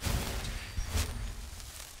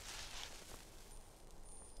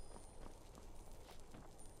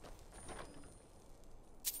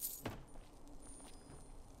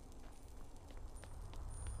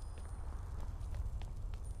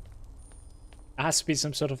 There has to be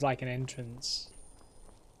some sort of like an entrance.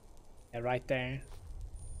 Yeah, right there.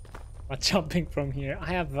 But jumping from here.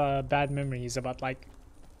 I have bad memories about like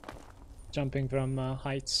jumping from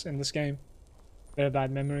heights in this game. Very bad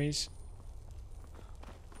memories.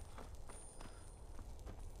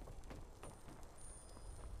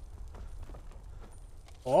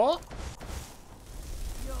 Oh!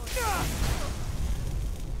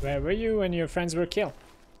 Where were you when your friends were killed?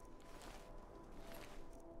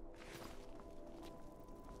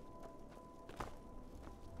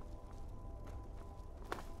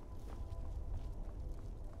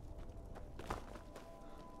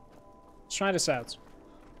 Let's try this out. Is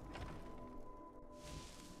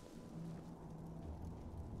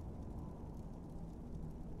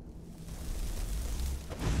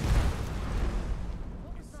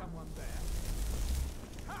someone there?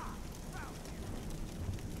 Ha! Found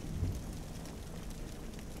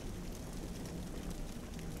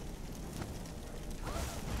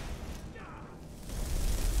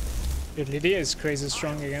Dude, Lydia is crazy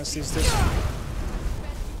strong against these dudes.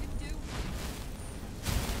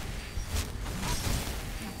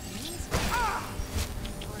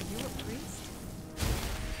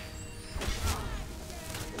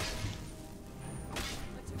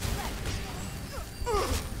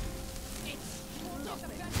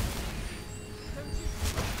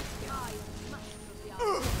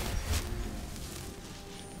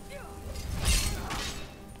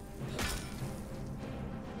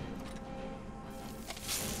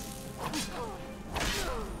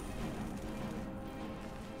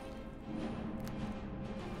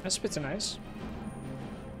 That's pretty nice.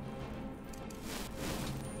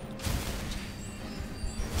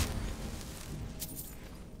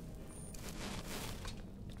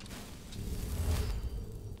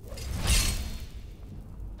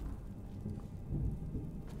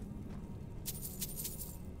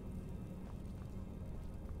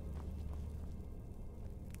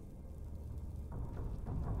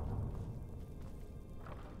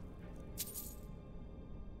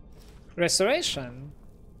 Restoration.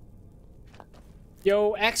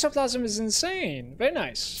 Yo, ectoplasm is insane. Very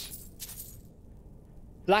nice.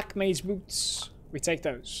 Black mage boots. We take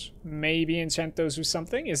those. Maybe enchant those with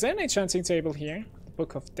something. Is there an enchanting table here? The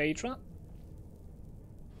Book of Daedra.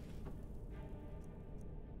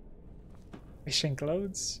 Fishing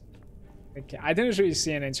clothes. Okay, I didn't really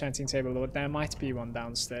see an enchanting table, but there might be one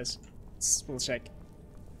downstairs. We'll check.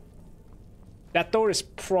 That door is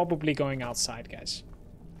probably going outside, guys.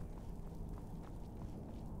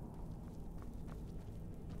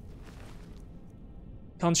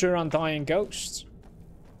 Conjure undying ghosts.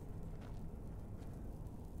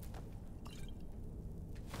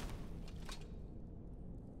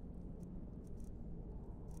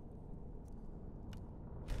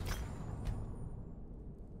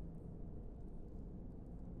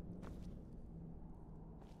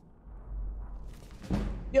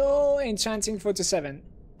 Yo, enchanting 47.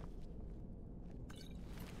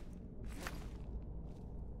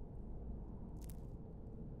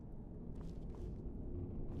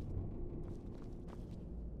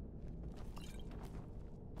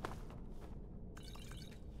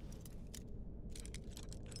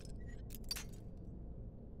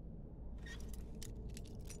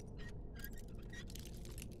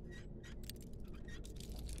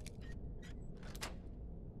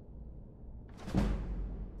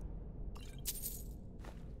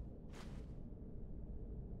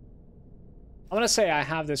 I want to say I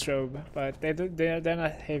have this robe, but they're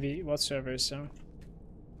not heavy whatsoever, so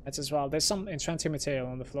that's as well. There's some enchanting material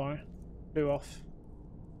on the floor. Blew off.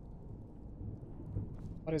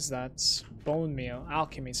 What is that? Bone meal,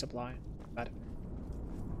 alchemy supply. Got it.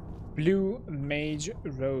 Blue mage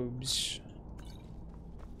robes.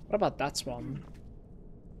 What about that one?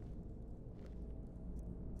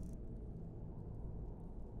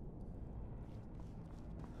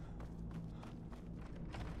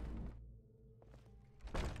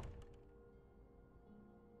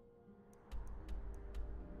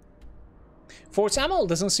 Fort Amel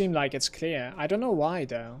doesn't seem like it's clear. I don't know why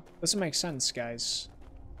though. Doesn't make sense, guys.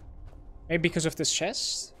 Maybe because of this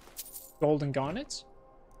chest? Golden garnet?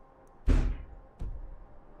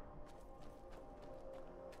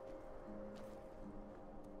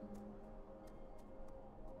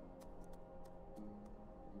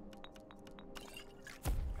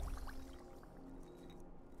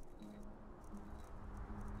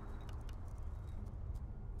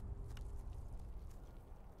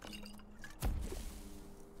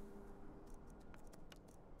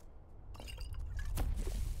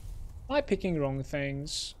 Am I picking wrong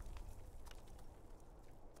things?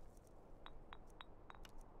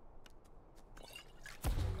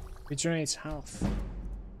 Regenerates health.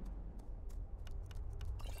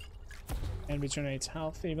 And regenerates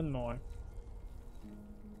health even more.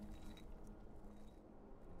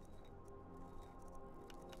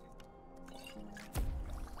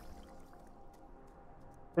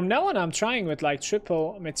 From now on I'm trying with like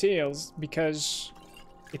triple materials because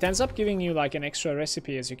it ends up giving you like an extra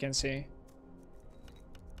recipe, as you can see.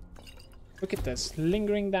 Look at this.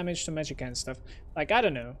 Lingering damage to magic and stuff. Like, I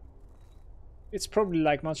don't know. It's probably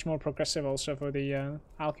like much more progressive also for the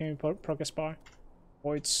alchemy progress bar.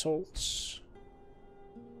 Void salts.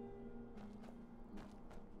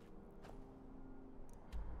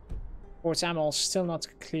 Fort Amel still not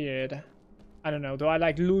cleared. I don't know. Do I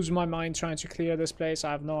like lose my mind trying to clear this place?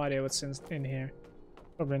 I have no idea what's in here.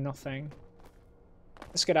 Probably nothing.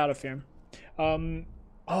 Let's get out of here.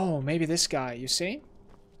 Oh, maybe this guy, you see?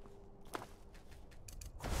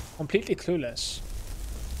 Completely clueless.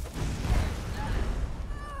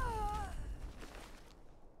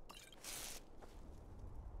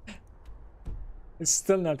 It's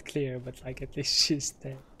still not clear, but like at least she's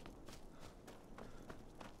there.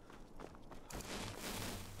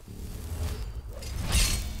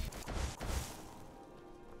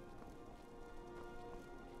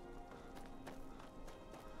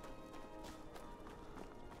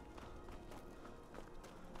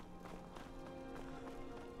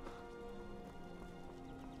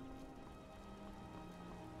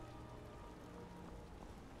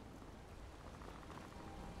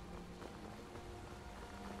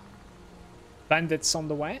 Bandits on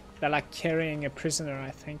the way. They're like carrying a prisoner, I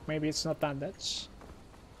think. Maybe it's not bandits.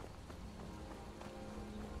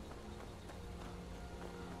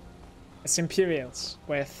 It's Imperials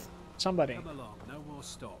with somebody. Come along, no more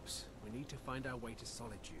stops. We need to find our way to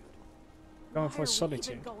Solitude. Going for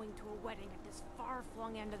Solitude. Why are we even going to a wedding at this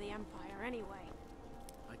far-flung end of the Empire anyway?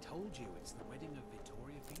 I told you it's the wedding of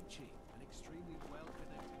Vittoria Vici, an extremely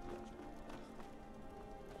well-connected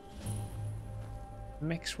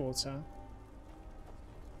Mix water.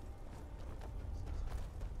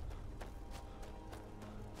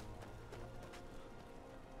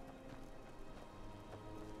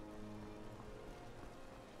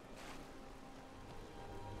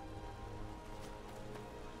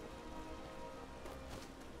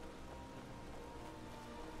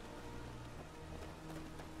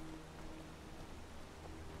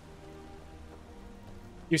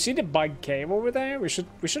 You see the bug cave over there? We should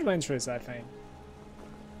venture this, I think.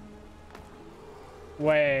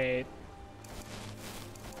 Wait.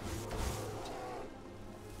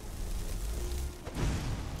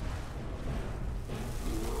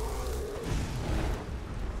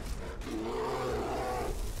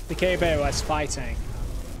 The cave bear was fighting.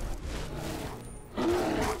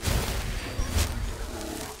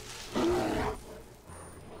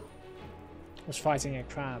 Was fighting a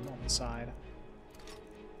crab on the side.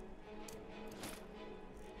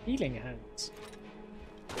 Healing hands.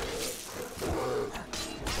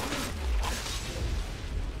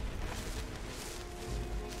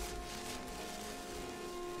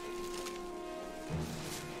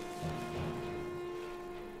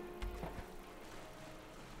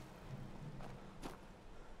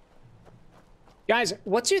 Guys,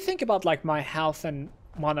 what do you think about like my health and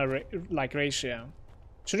mana like ratio?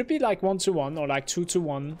 Should it be like 1-to-1 or like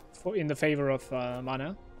 2-to-1 for in the favor of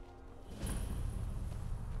mana?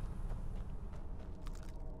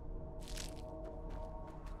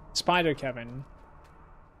 Spider Kevin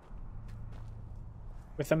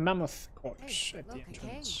with a mammoth corpse at the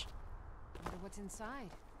entrance. Wonder what's inside.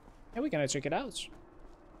 Yeah, we're gonna check it out.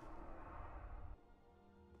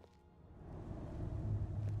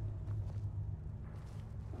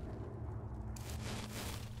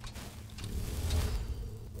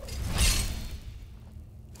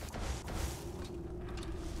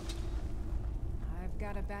 I've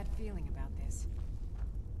got a bad feeling about this.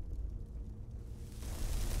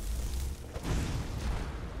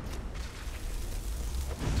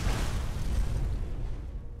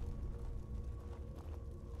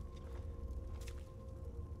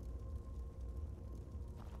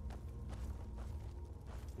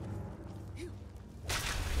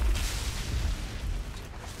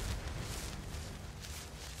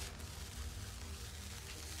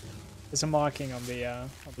 There's a marking on the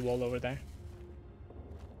wall over there.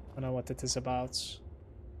 I don't know what it is about.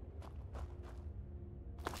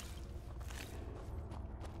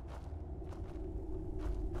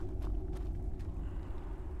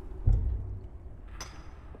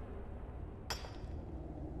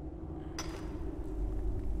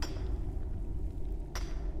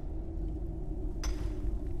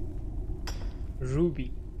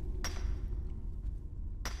 Ruby.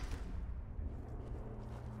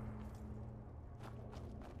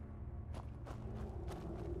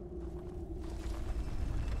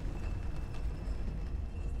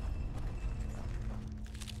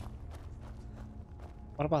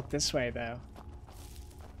 What about this way, though?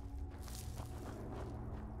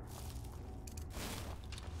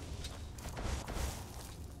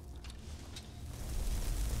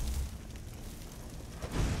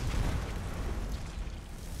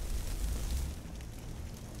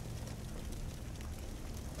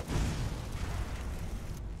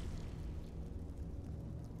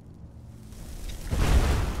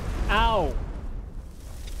 Ow!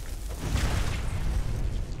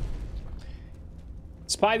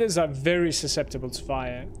 Spiders are very susceptible to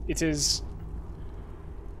fire. It is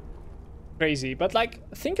crazy. But like,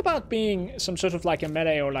 think about being some sort of like a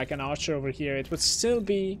melee or like an archer over here. It would still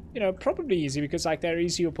be, you know, probably easy because like they're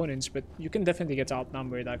easy opponents, but you can definitely get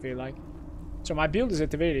outnumbered, I feel like. So my build is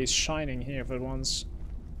at the very least shining here for once.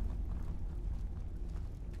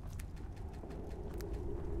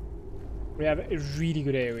 We have a really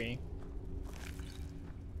good AoE.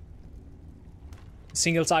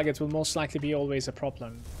 Single target will most likely be always a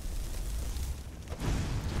problem.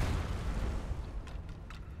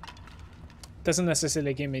 Doesn't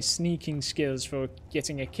necessarily give me sneaking skills for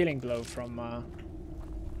getting a killing blow from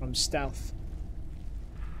stealth.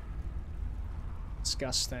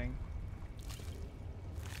 Disgusting.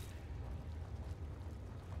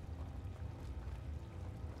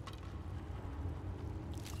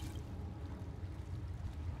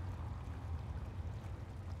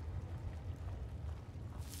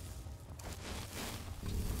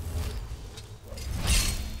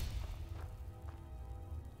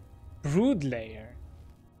 Brood layer.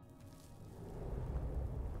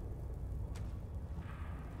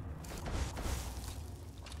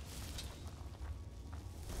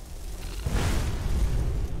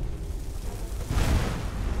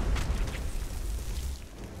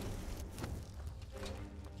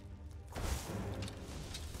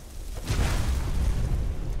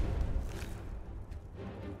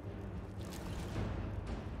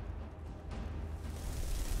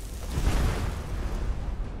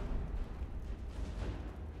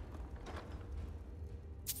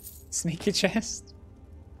 Sneaky chest.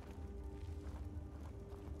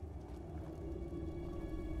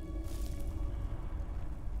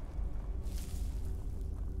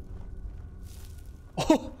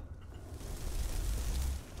 Oh!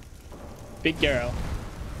 Big girl.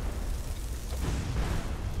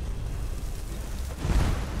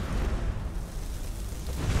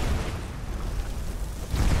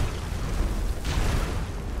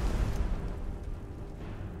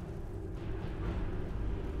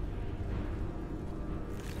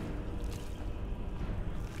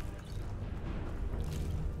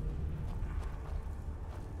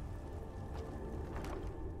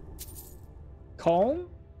 Calm.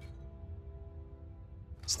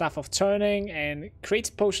 Staff of Turning, and creates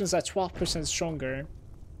potions that 12% stronger.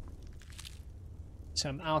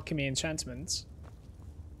 Some alchemy enchantments.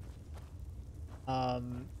 I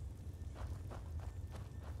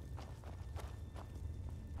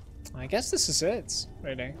guess this is it,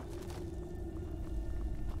 really.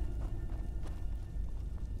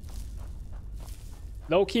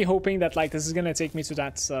 Low-key hoping that like this is gonna take me to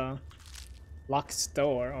that locked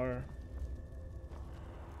door or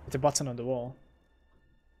the button on the wall.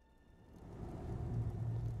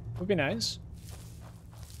 Would be nice.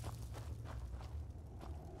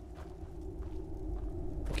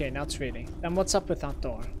 Okay, not really. Then what's up with that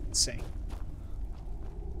door? Let's see.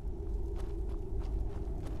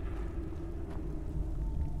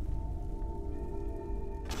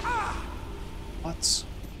 What?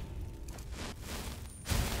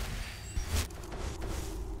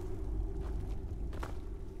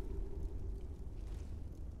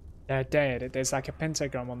 They're dead. There's like a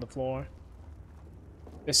pentagram on the floor.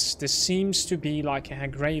 This seems to be like a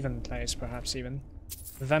graven place, perhaps even.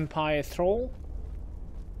 Vampire Thrall?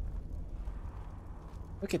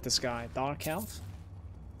 Look at this guy. Dark Elf?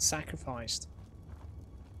 Sacrificed.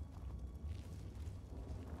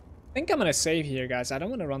 I think I'm gonna save here, guys. I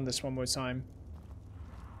don't want to run this one more time.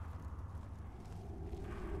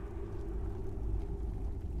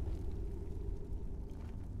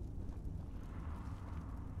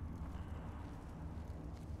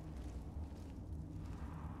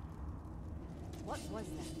 What was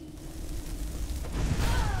that?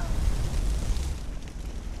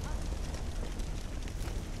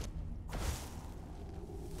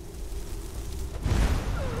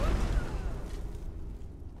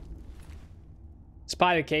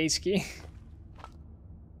 Spider case key.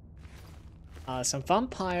 Some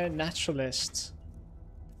vampire naturalist.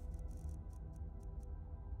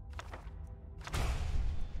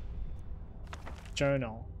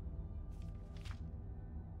 Journal.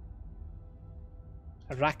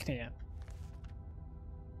 Arachnia.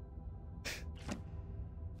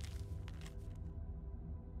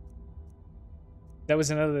 There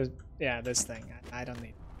was another, yeah, this thing. I don't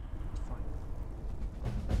need. Fine.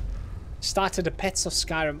 Started the Pets of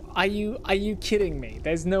Skyrim. Are you kidding me?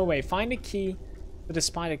 There's no way. Find a key to the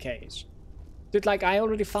spider cage. Dude, like I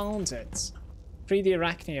already found it. Free the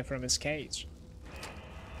Arachnia from his cage.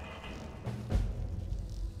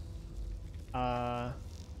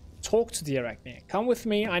 Talk to the Arachnia. Come with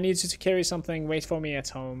me. I need you to carry something. Wait for me at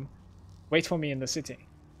home. Wait for me in the city.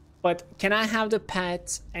 But can I have the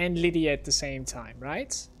pet and Lydia at the same time,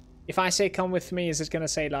 right? If I say come with me, is it gonna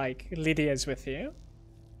say like Lydia's with you?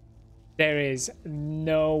 There is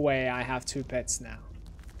no way I have two pets now.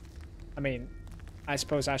 I mean, I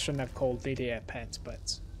suppose I shouldn't have called Lydia a pet,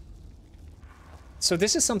 but... So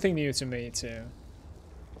this is something new to me too.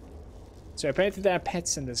 So apparently there are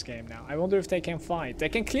pets in this game now. I wonder if they can fight. They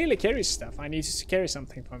can clearly carry stuff. I need you to carry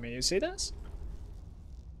something for me. You see this?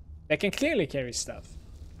 They can clearly carry stuff.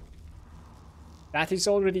 That is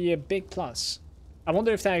already a big plus. I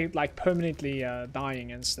wonder if they're like permanently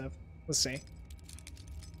dying and stuff. We'll see.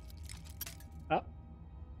 Oh.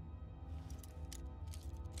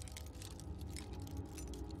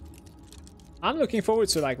 I'm looking forward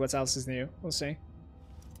to like what else is new. We'll see.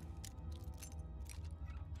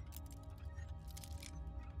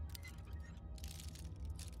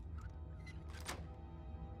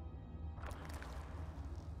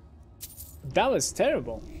 That was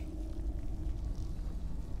terrible.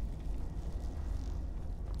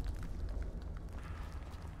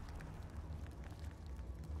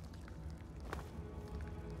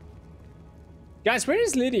 Guys, where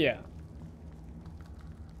is Lydia?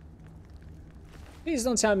 Please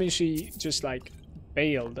don't tell me she just like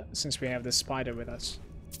bailed since we have the spider with us.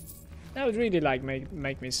 That would really like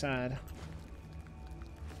make me sad.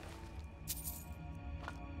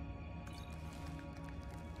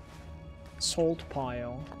 Salt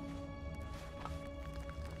pile.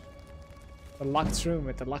 The locked room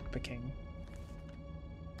with the lockpicking.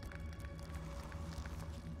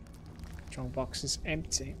 Trunk box is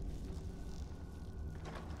empty.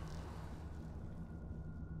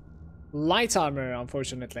 Light armor,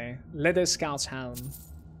 unfortunately. Leather scout's helm.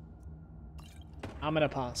 I'm gonna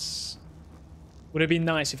pass. Would it be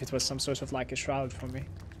nice if it was some sort of like a shroud for me?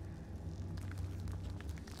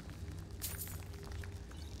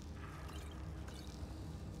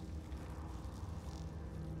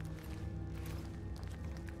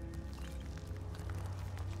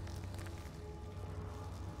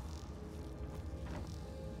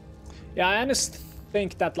 Yeah, I honestly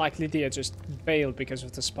think that like Lydia just bailed because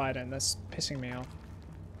of the spider, and that's pissing me off.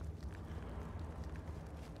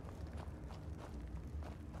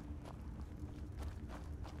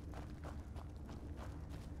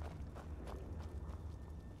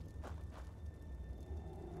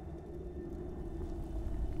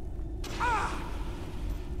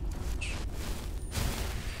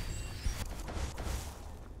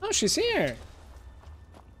 Oh, she's here.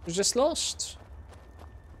 She's just lost.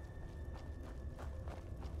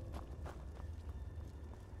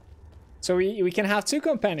 So we can have 2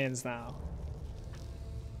 companions now.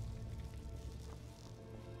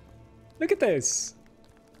 Look at this.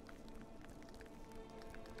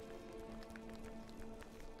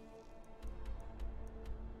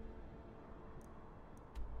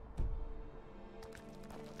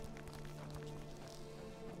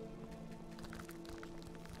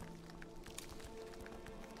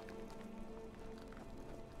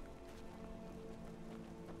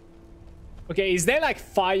 Okay, is there like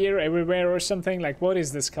fire everywhere or something? Like, what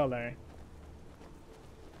is this color?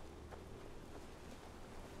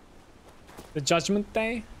 The Judgment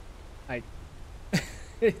Day? Like,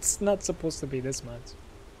 it's not supposed to be this much.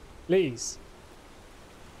 Please.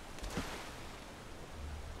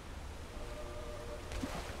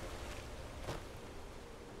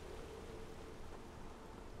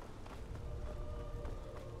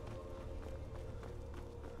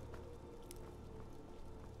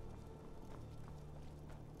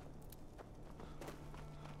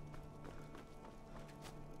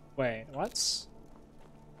 Wait, what?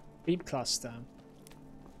 Beep cluster.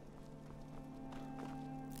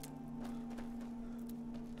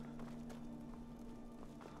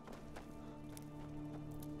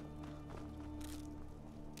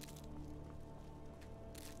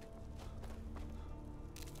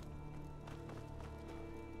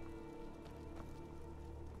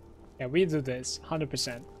 Yeah, we do this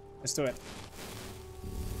 100%. Let's do it.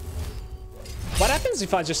 What happens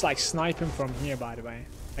if I just like snipe him from here, by the way?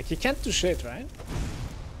 Like, he can't do shit, right?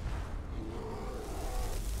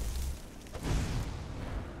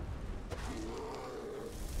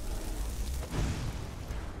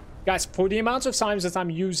 Guys, for the amount of times that I'm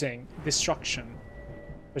using destruction,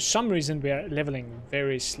 for some reason we are leveling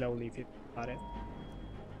very slowly if you think about it.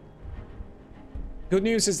 Good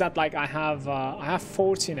news is that like I have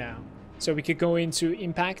 40 now. So we could go into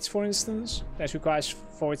impact, for instance. That requires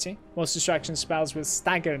 40. Most distraction spells will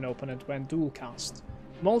stagger an opponent when dual cast.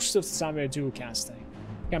 Most of the time we're dual casting.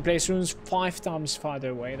 You can place runes 5 times farther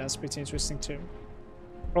away. That's pretty interesting too.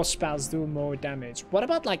 Cross spells do more damage. What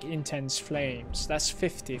about like intense flames? That's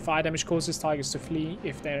 50. Fire damage causes targets to flee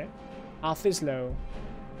if their health is low.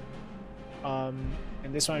 And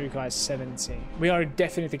this one requires 70. We are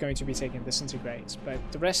definitely going to be taking disintegrate, but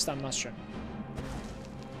the rest I'm not sure.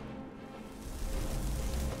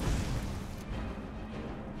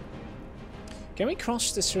 Can we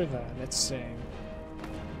cross this river? Let's see.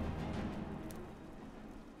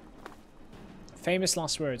 Famous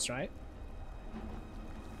last words, right?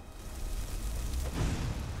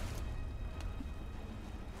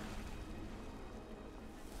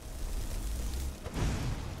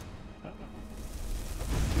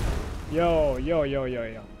 Yo, yo, yo, yo,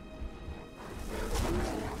 yo.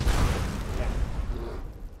 Okay.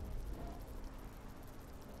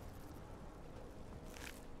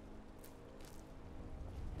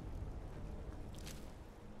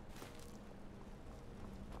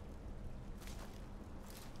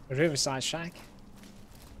 A riverside shack.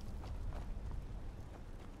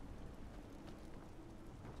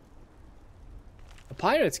 A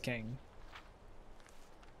pirate king.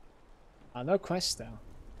 No quest though.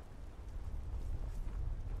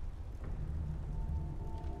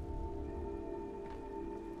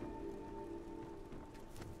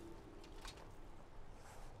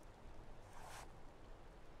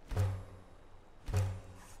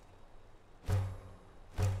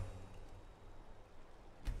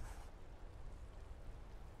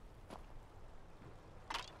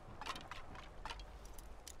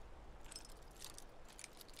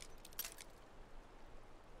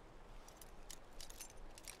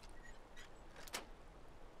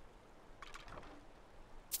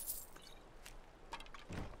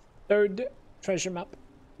 Third treasure map.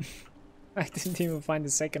 I didn't even find the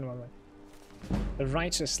second one. The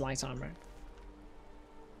Righteous Light Armor.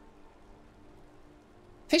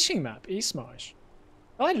 Fishing map, East Marsh.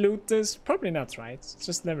 Will I loot this? Probably not, right?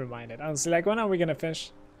 Just never mind it. Honestly, like, when are we gonna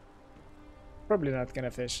fish? Probably not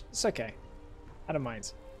gonna fish. It's okay. I don't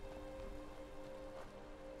mind.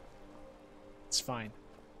 It's fine.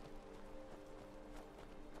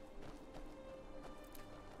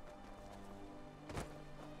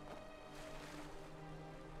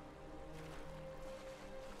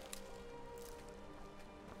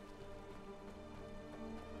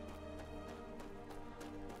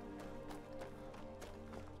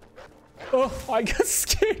 Oh, I got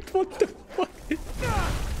scared. What the fuck?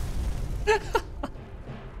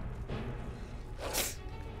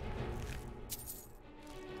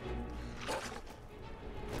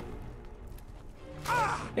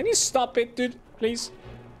 Can you stop it, dude? Please?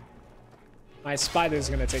 My spider is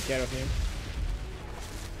gonna take care of you.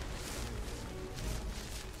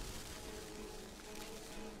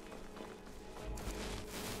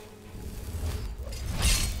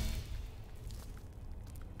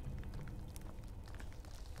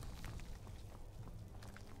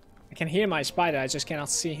 I can hear my spider, I just cannot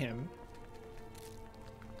see him.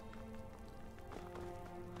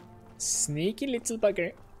 Sneaky little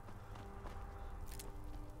bugger.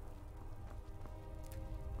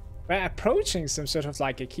 We're approaching some sort of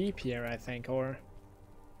like a keep here, I think, or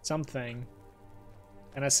something.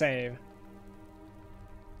 Can I save?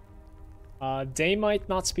 They might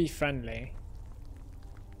not be friendly.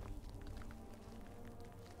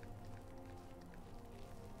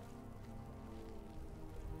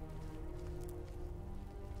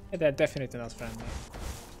 Yeah, they're definitely not friendly.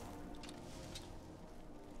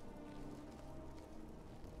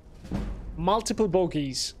 Multiple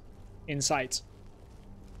bogies in sight.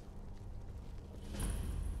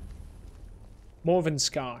 Morven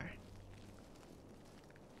Scar.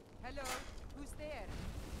 Hello, who's there?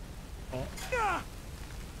 Oh.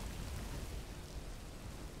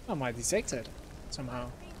 Oh, my detected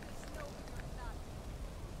somehow.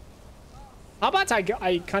 How about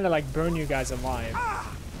I kind of like burn you guys alive?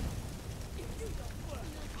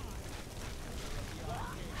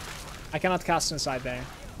 I cannot cast inside there.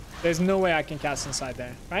 There's no way I can cast inside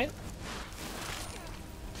there, right?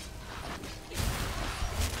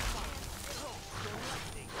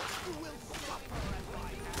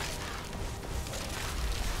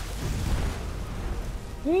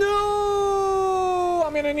 No!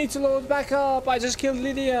 I'm gonna need to load back up. I just killed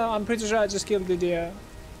Lydia. I'm pretty sure I just killed Lydia.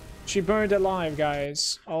 She burned alive,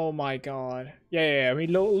 guys. Oh my god. Yeah. We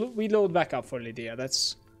load back up for Lydia.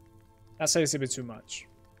 That's a little bit too much.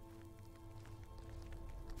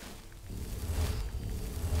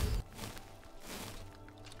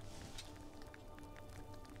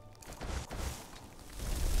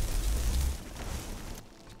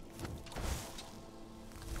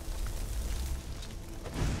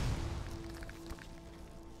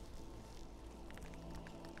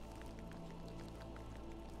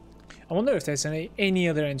 I wonder if there's any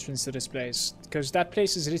other entrance to this place, because that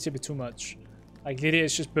place is a little bit too much. Like, Lydia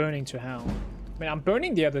is just burning to hell. I mean, I'm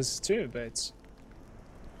burning the others too, but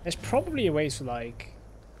there's probably a way to, like,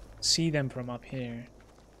 see them from up here.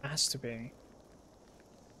 Has to be.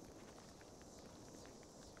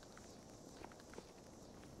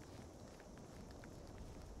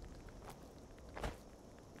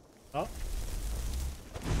 Oh.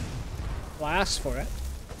 Well, I asked for it.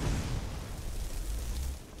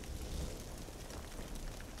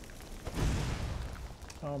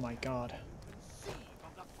 Oh my god.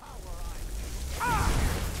 I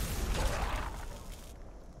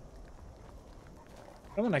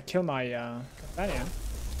want to kill my companion.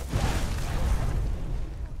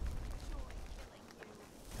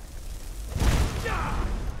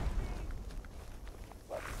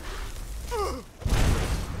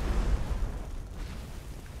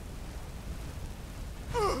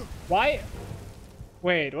 Why?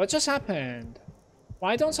 Wait, what just happened?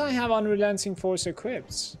 Why don't I have Unrelenting Force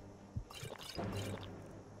equipped?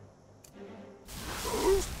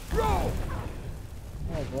 Oh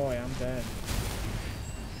boy, I'm dead.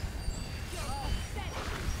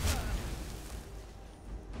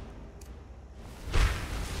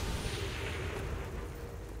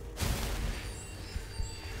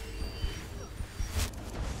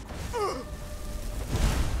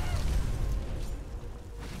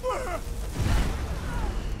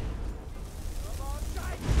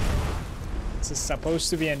 This is supposed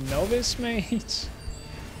to be a novice mage?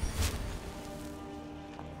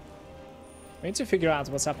 I need to figure out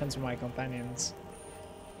what's happened to my companions.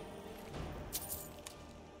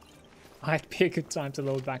 Might be a good time to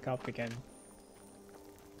load back up again.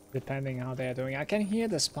 Depending how they are doing. I can hear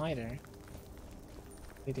the spider.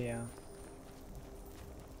 Lydia.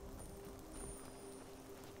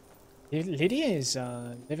 Lydia is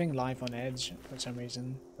living life on edge for some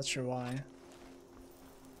reason. Not sure why.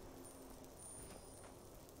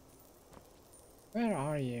 Where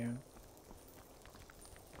are you?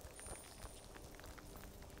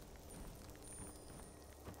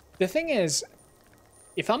 The thing is,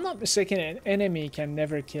 if I'm not mistaken, an enemy can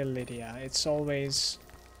never kill Lydia. It's always...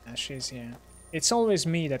 Ah, she's here. It's always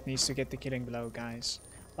me that needs to get the killing blow, guys.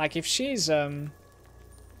 Like, if she's...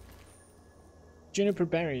 Juniper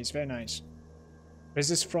berries, very nice.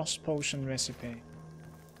 Resist frost potion recipe.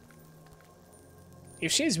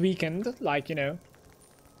 If she's weakened, like, you know,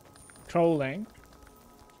 crawling,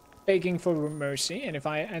 begging for mercy, and if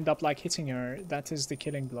I end up, like, hitting her, that is the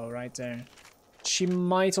killing blow right there. She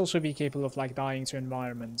might also be capable of, like, dying to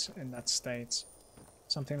environment in that state.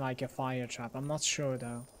 Something like a fire trap. I'm not sure,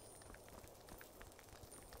 though.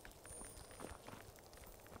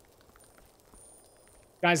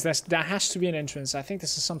 Guys, there has to be an entrance. I think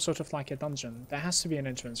this is some sort of, like, a dungeon. There has to be an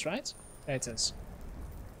entrance, right? There it is.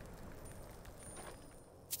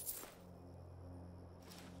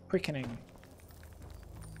 Quickening.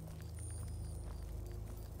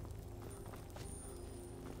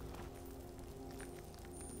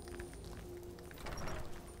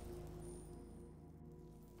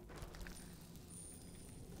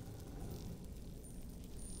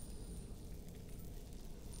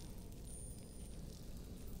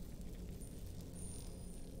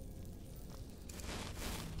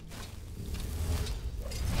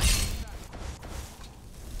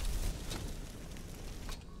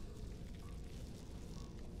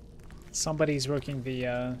 Somebody's working the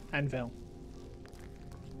anvil.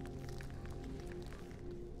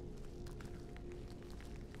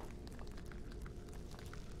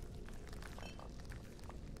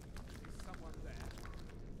 Someone there.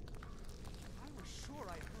 I was sure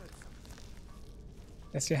I heard something.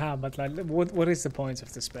 Yes, you have, but like, what is the point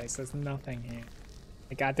of this place? There's nothing here.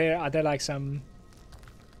 Like, are there like some...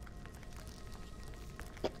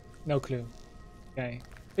 No clue. Okay.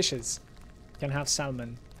 Fishes. Can have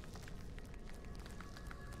salmon.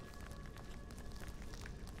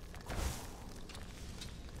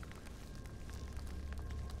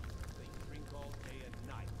 They drink all day and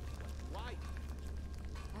night. Why?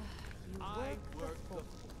 You I work work the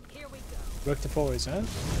the... Here we go. Work the forwards, huh?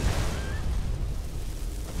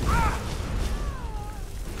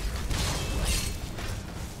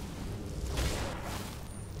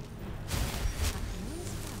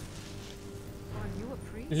 Are you a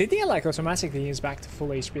priest? Lydia like automatically is back to full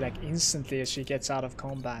HP like instantly as she gets out of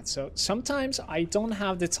combat. So sometimes I don't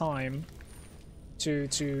have the time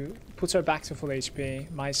to put her back to full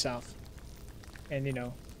HP myself. And you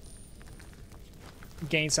know,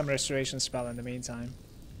 gain some restoration spell in the meantime.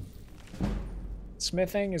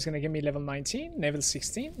 Smithing is gonna give me level 19, level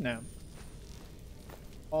 16? No.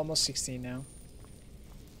 Almost 16 now.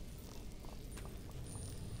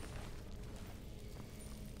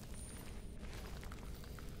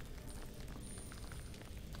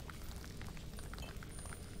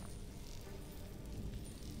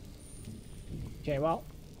 Okay, well.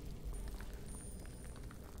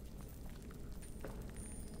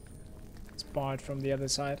 It's barred from the other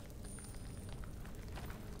side.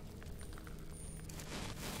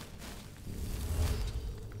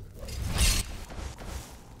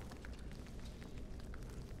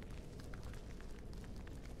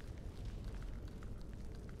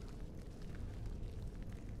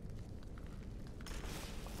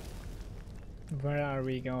 Where are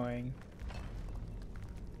we going?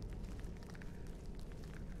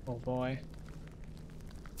 Oh boy.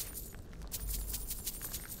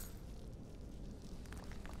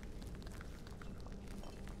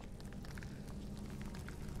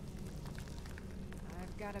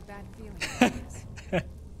 I've got a bad feeling about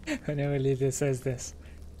this. Whenever Lydia says this,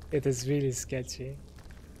 it is really sketchy.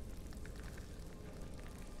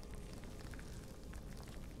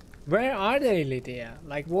 Where are they, Lydia?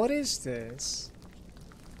 Like, what is this?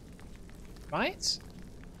 Right?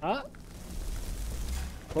 Huh?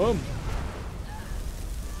 Boom.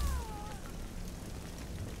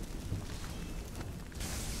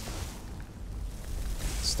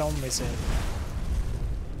 Stone wizard.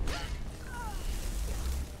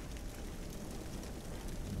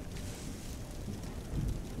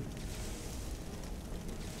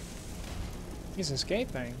 He's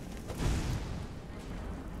escaping.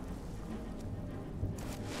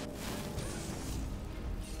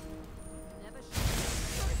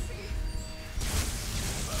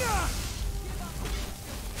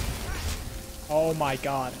 Oh my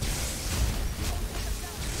god.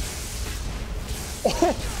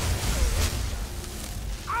 Oh!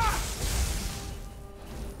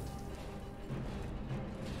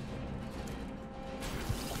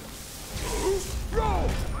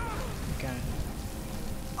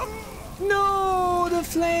 the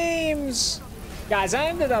flames! Guys, I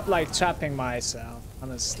ended up like trapping myself,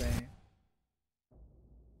 honestly.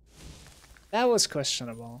 That was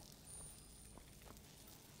questionable.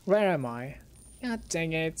 Where am I? God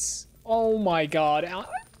dang it. Oh my god.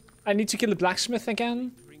 I need to kill the blacksmith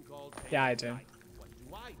again? Yeah, I do.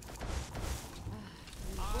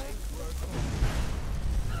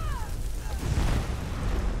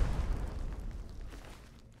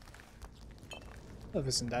 That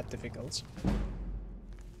wasn't that difficult.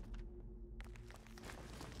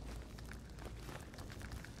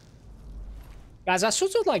 Guys, I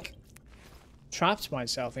sort of like trapped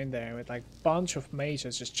myself in there with like a bunch of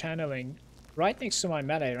mages just channeling right next to my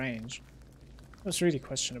melee range. It was really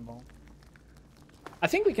questionable. I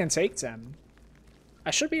think we can take them.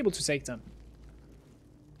 I should be able to take them.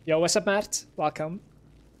 Yo, what's up, Matt? Welcome.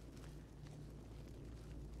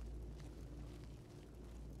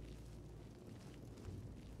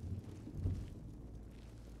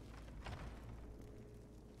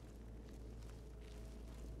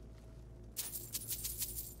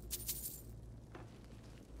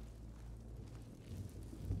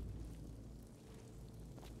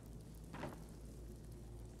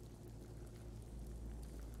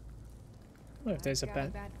 I don't know if there's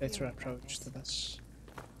a better approach to this.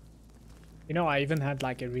 You know, I even had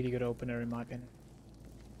like a really good opener in my opinion.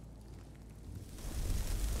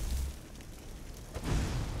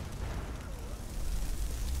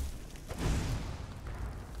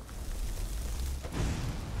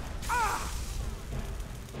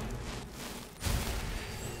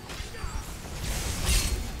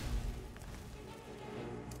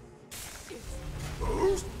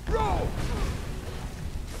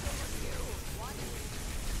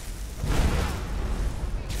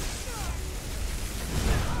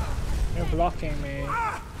 Blocking me.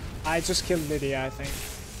 I just killed Lydia, I think.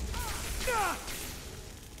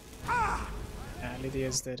 Yeah,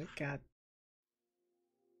 Lydia's dead. God.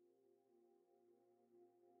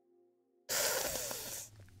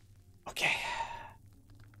 Okay.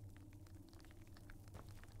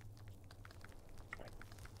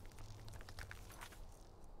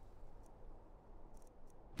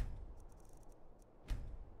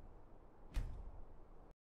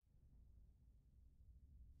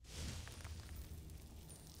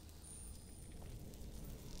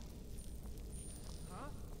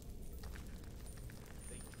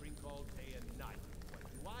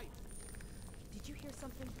 Did you hear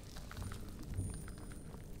something?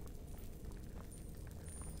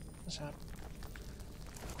 What's up?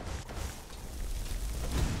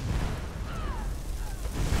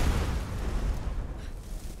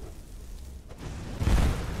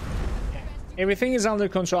 Okay. Everything is under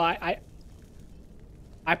control. I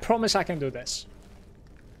promise I can do this.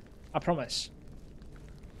 I promise.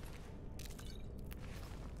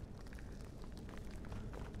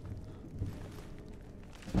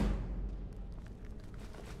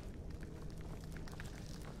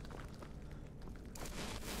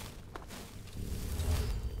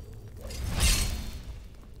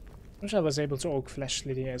 I wish I was able to oak flesh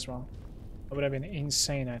Lydia as well. That would have been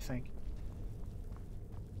insane, I think.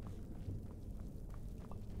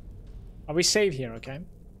 Are we safe here, okay?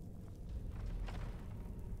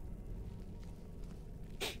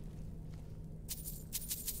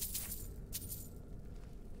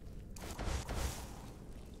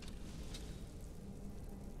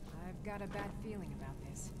 I've got a bad feeling about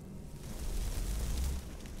this.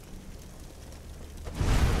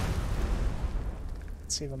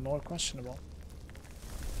 It's even more questionable.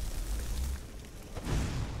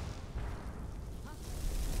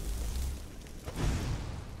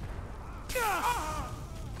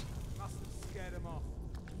 Must have scared him off.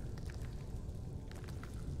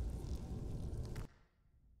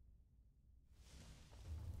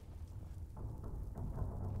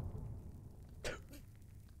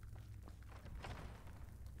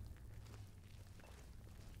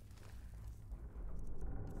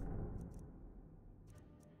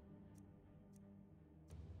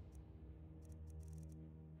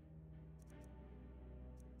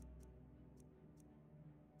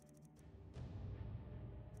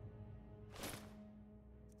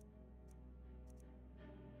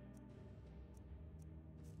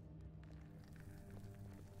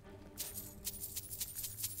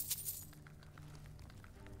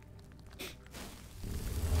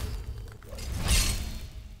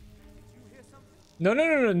 No, no,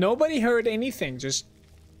 no, no. Nobody heard anything. Just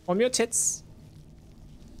on your tits.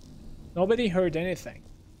 Nobody heard anything.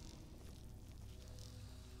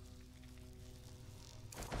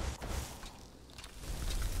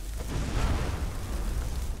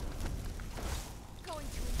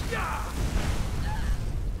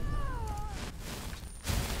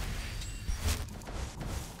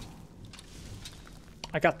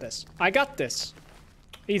 I got this. I got this.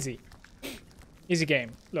 Easy. Easy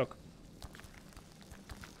game. Look.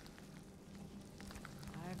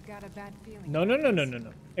 I've got a bad feeling. No, no, no, no, no,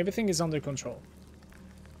 no. Everything is under control.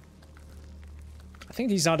 I think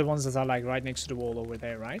these are the ones that are like right next to the wall over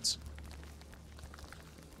there, right?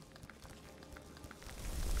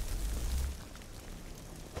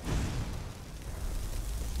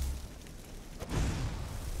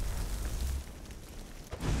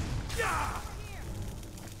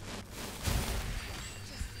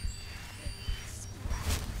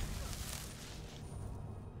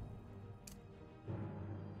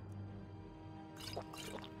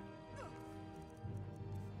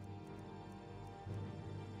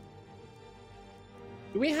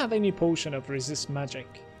 Do we have any potion of resist magic?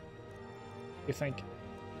 You think?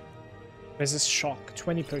 Resist shock,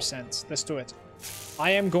 20%. Let's do it.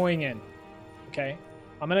 I am going in. Okay.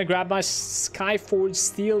 I'm gonna grab my Skyforged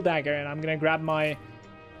steel dagger and I'm gonna grab my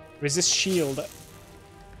resist shield.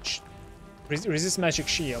 Resist magic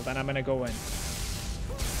shield and I'm gonna go in.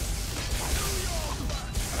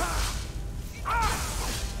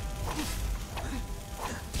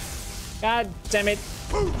 God damn it.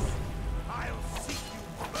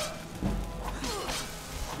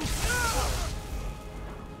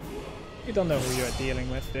 You don't know who you're dealing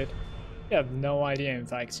with, dude. You have no idea, in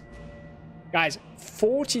fact. Guys,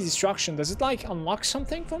 40 destruction. Does it, like, unlock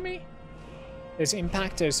something for me? There's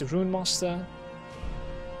impact, there's the Rune Master.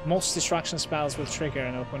 Most destruction spells will trigger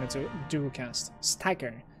an opponent to dual cast.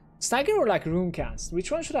 Stagger. Stagger or, like, Rune Cast? Which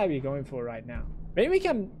one should I be going for right now? Maybe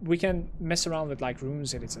we can mess around with, like,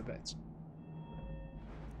 runes a little bit.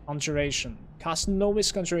 Conjuration. Cast novice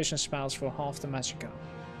conjuration spells for half the magicka.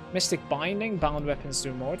 Mystic Binding, bound weapons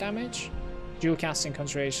do more damage. Dual casting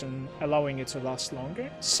conjuration, allowing it to last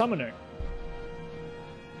longer. Summoner.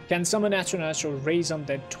 Can summon natural raise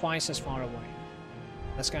undead twice as far away.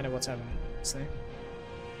 That's kind of what's happening, isn't it?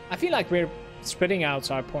 I feel like we're spreading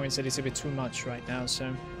out our points a little bit too much right now,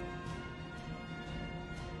 so...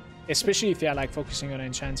 Especially if you're like focusing on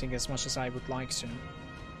enchanting as much as I would like to.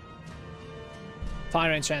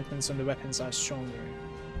 Fire enchantments on the weapons are stronger.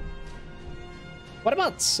 What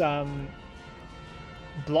about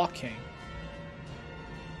blocking?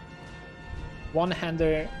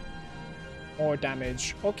 One-hander, more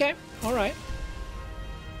damage. Okay, all right.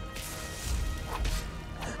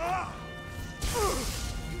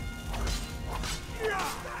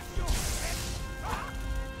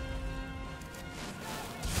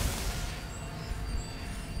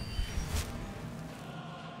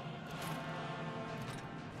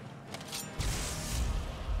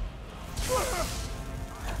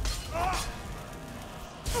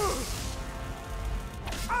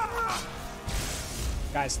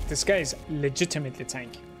 Guys, this guy is legitimately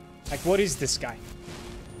tanky. Like, what is this guy?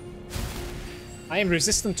 I am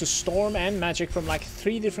resistant to storm and magic from like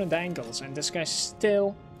 3 different angles, and this guy's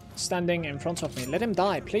still standing in front of me. Let him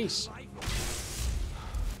die, please.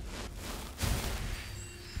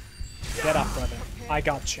 Get up, brother. I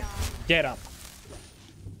got you. Get up.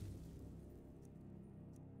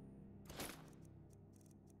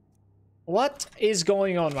 What is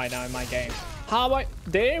going on right now in my game? How I...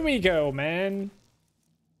 There we go, man.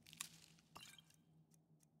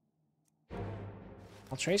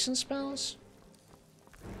 Alteration spells?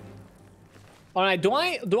 Alright, do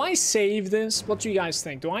I save this? What do you guys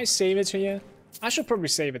think? Do I save it here? I should probably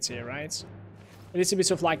save it here, right? It's a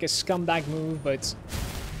bit of like a scumbag move, but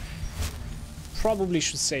probably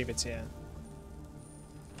should save it here.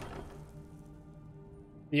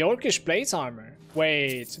 The Orcish plate armor.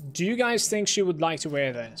 Wait, do you guys think she would like to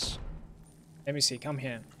wear this? Let me see, come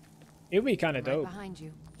here. It'd be kind of dope. Behind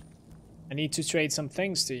you. I need to trade some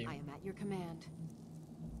things to you. I am at your command.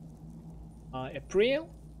 April?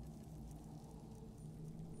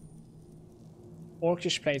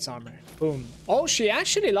 Orcish plate armor. Boom. Oh, she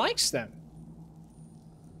actually likes them.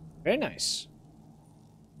 Very nice.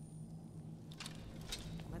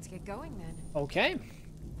 Let's get going then. Okay.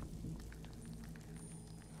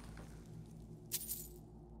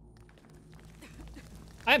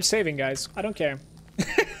 I am saving, guys. I don't care.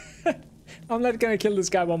 I'm not gonna kill this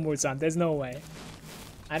guy one more time. There's no way.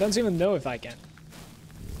 I don't even know if I can.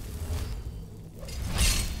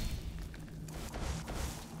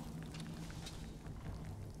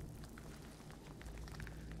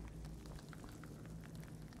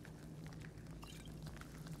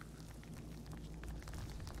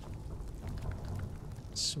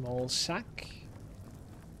 Small sack.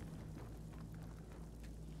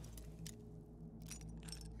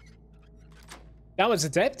 That was a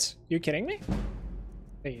debt? You kidding me?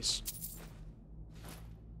 Please.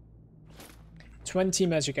 20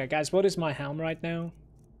 magicka. Guys, what is my helm right now?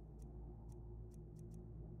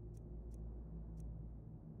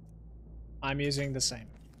 I'm using the same.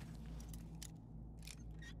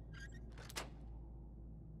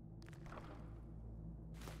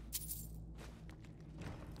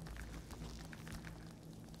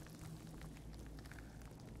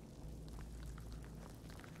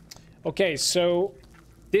 Okay, so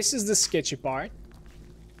this is the sketchy part.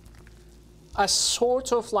 I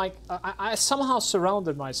sort of like, I somehow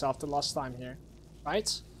surrounded myself the last time here,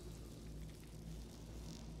 right?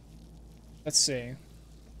 Let's see.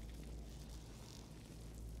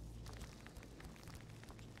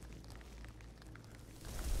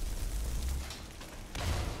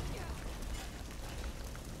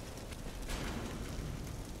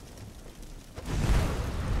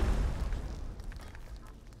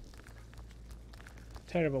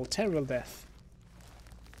 Terrible, terrible death.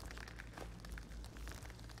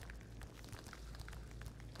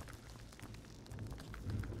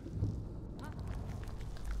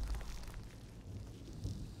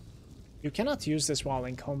 You cannot use this while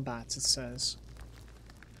in combat, it says.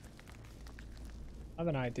 I have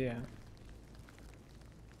an idea.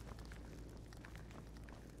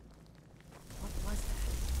 What was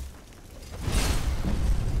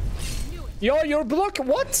that? Yo, you're block.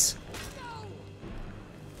 What?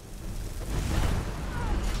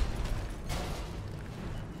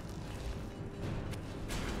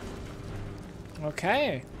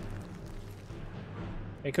 Okay.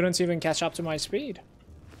 They couldn't even catch up to my speed.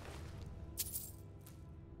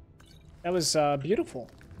 That was beautiful.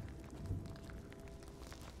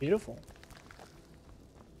 Beautiful.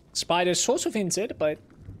 Spider sort of hinted, but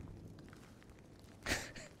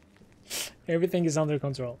everything is under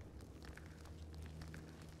control.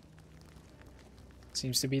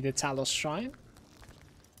 Seems to be the Talos Shrine.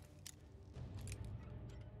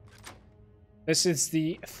 This is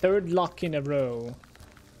the third lock in a row.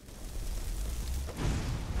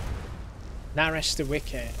 Naresh the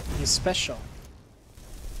Wicked. He's special.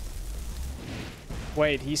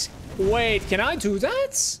 Wait, he's... Wait, can I do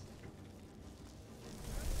that?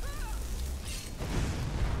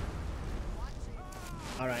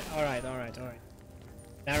 Alright, alright, alright, alright.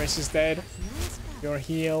 Naresh is dead. You're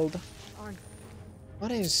healed.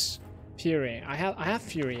 What is Fury? I have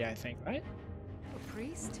Fury, I think, right? A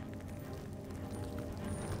priest?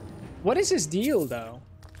 What is his deal, though?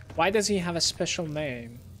 Why does he have a special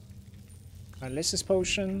name? Paralysis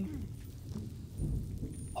potion.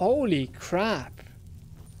 Holy crap.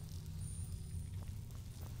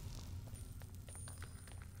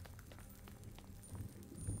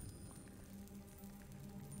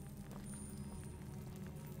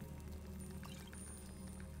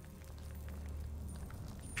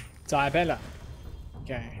 Diabella.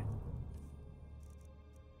 Okay.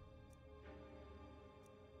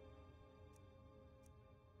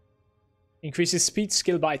 Increases speed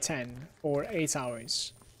skill by 10 for 8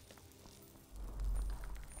 hours.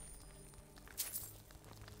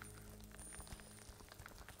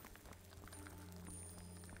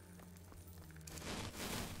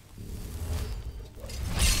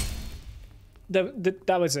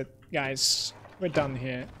 That was it, guys. We're done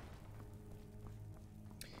here.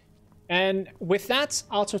 And with that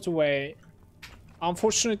out of the way,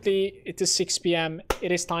 unfortunately, it is 6 PM.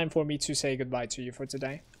 It is time for me to say goodbye to you for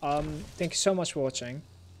today. Thank you so much for watching.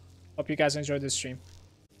 Hope you guys enjoyed this stream.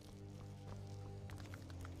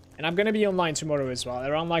 And I'm gonna be online tomorrow as well,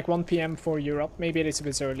 around like 1 PM for Europe. Maybe it's a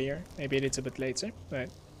bit earlier, maybe it's a bit later, but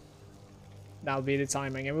that'll be the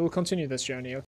timing. And we will continue this journey, okay?